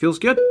good. Feels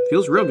good.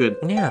 Feels real good.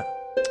 Yeah.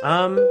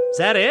 Is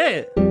that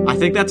it? I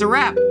think that's a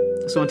wrap.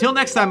 So until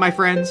next time, my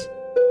friends,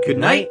 good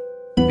night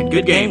and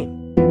good game.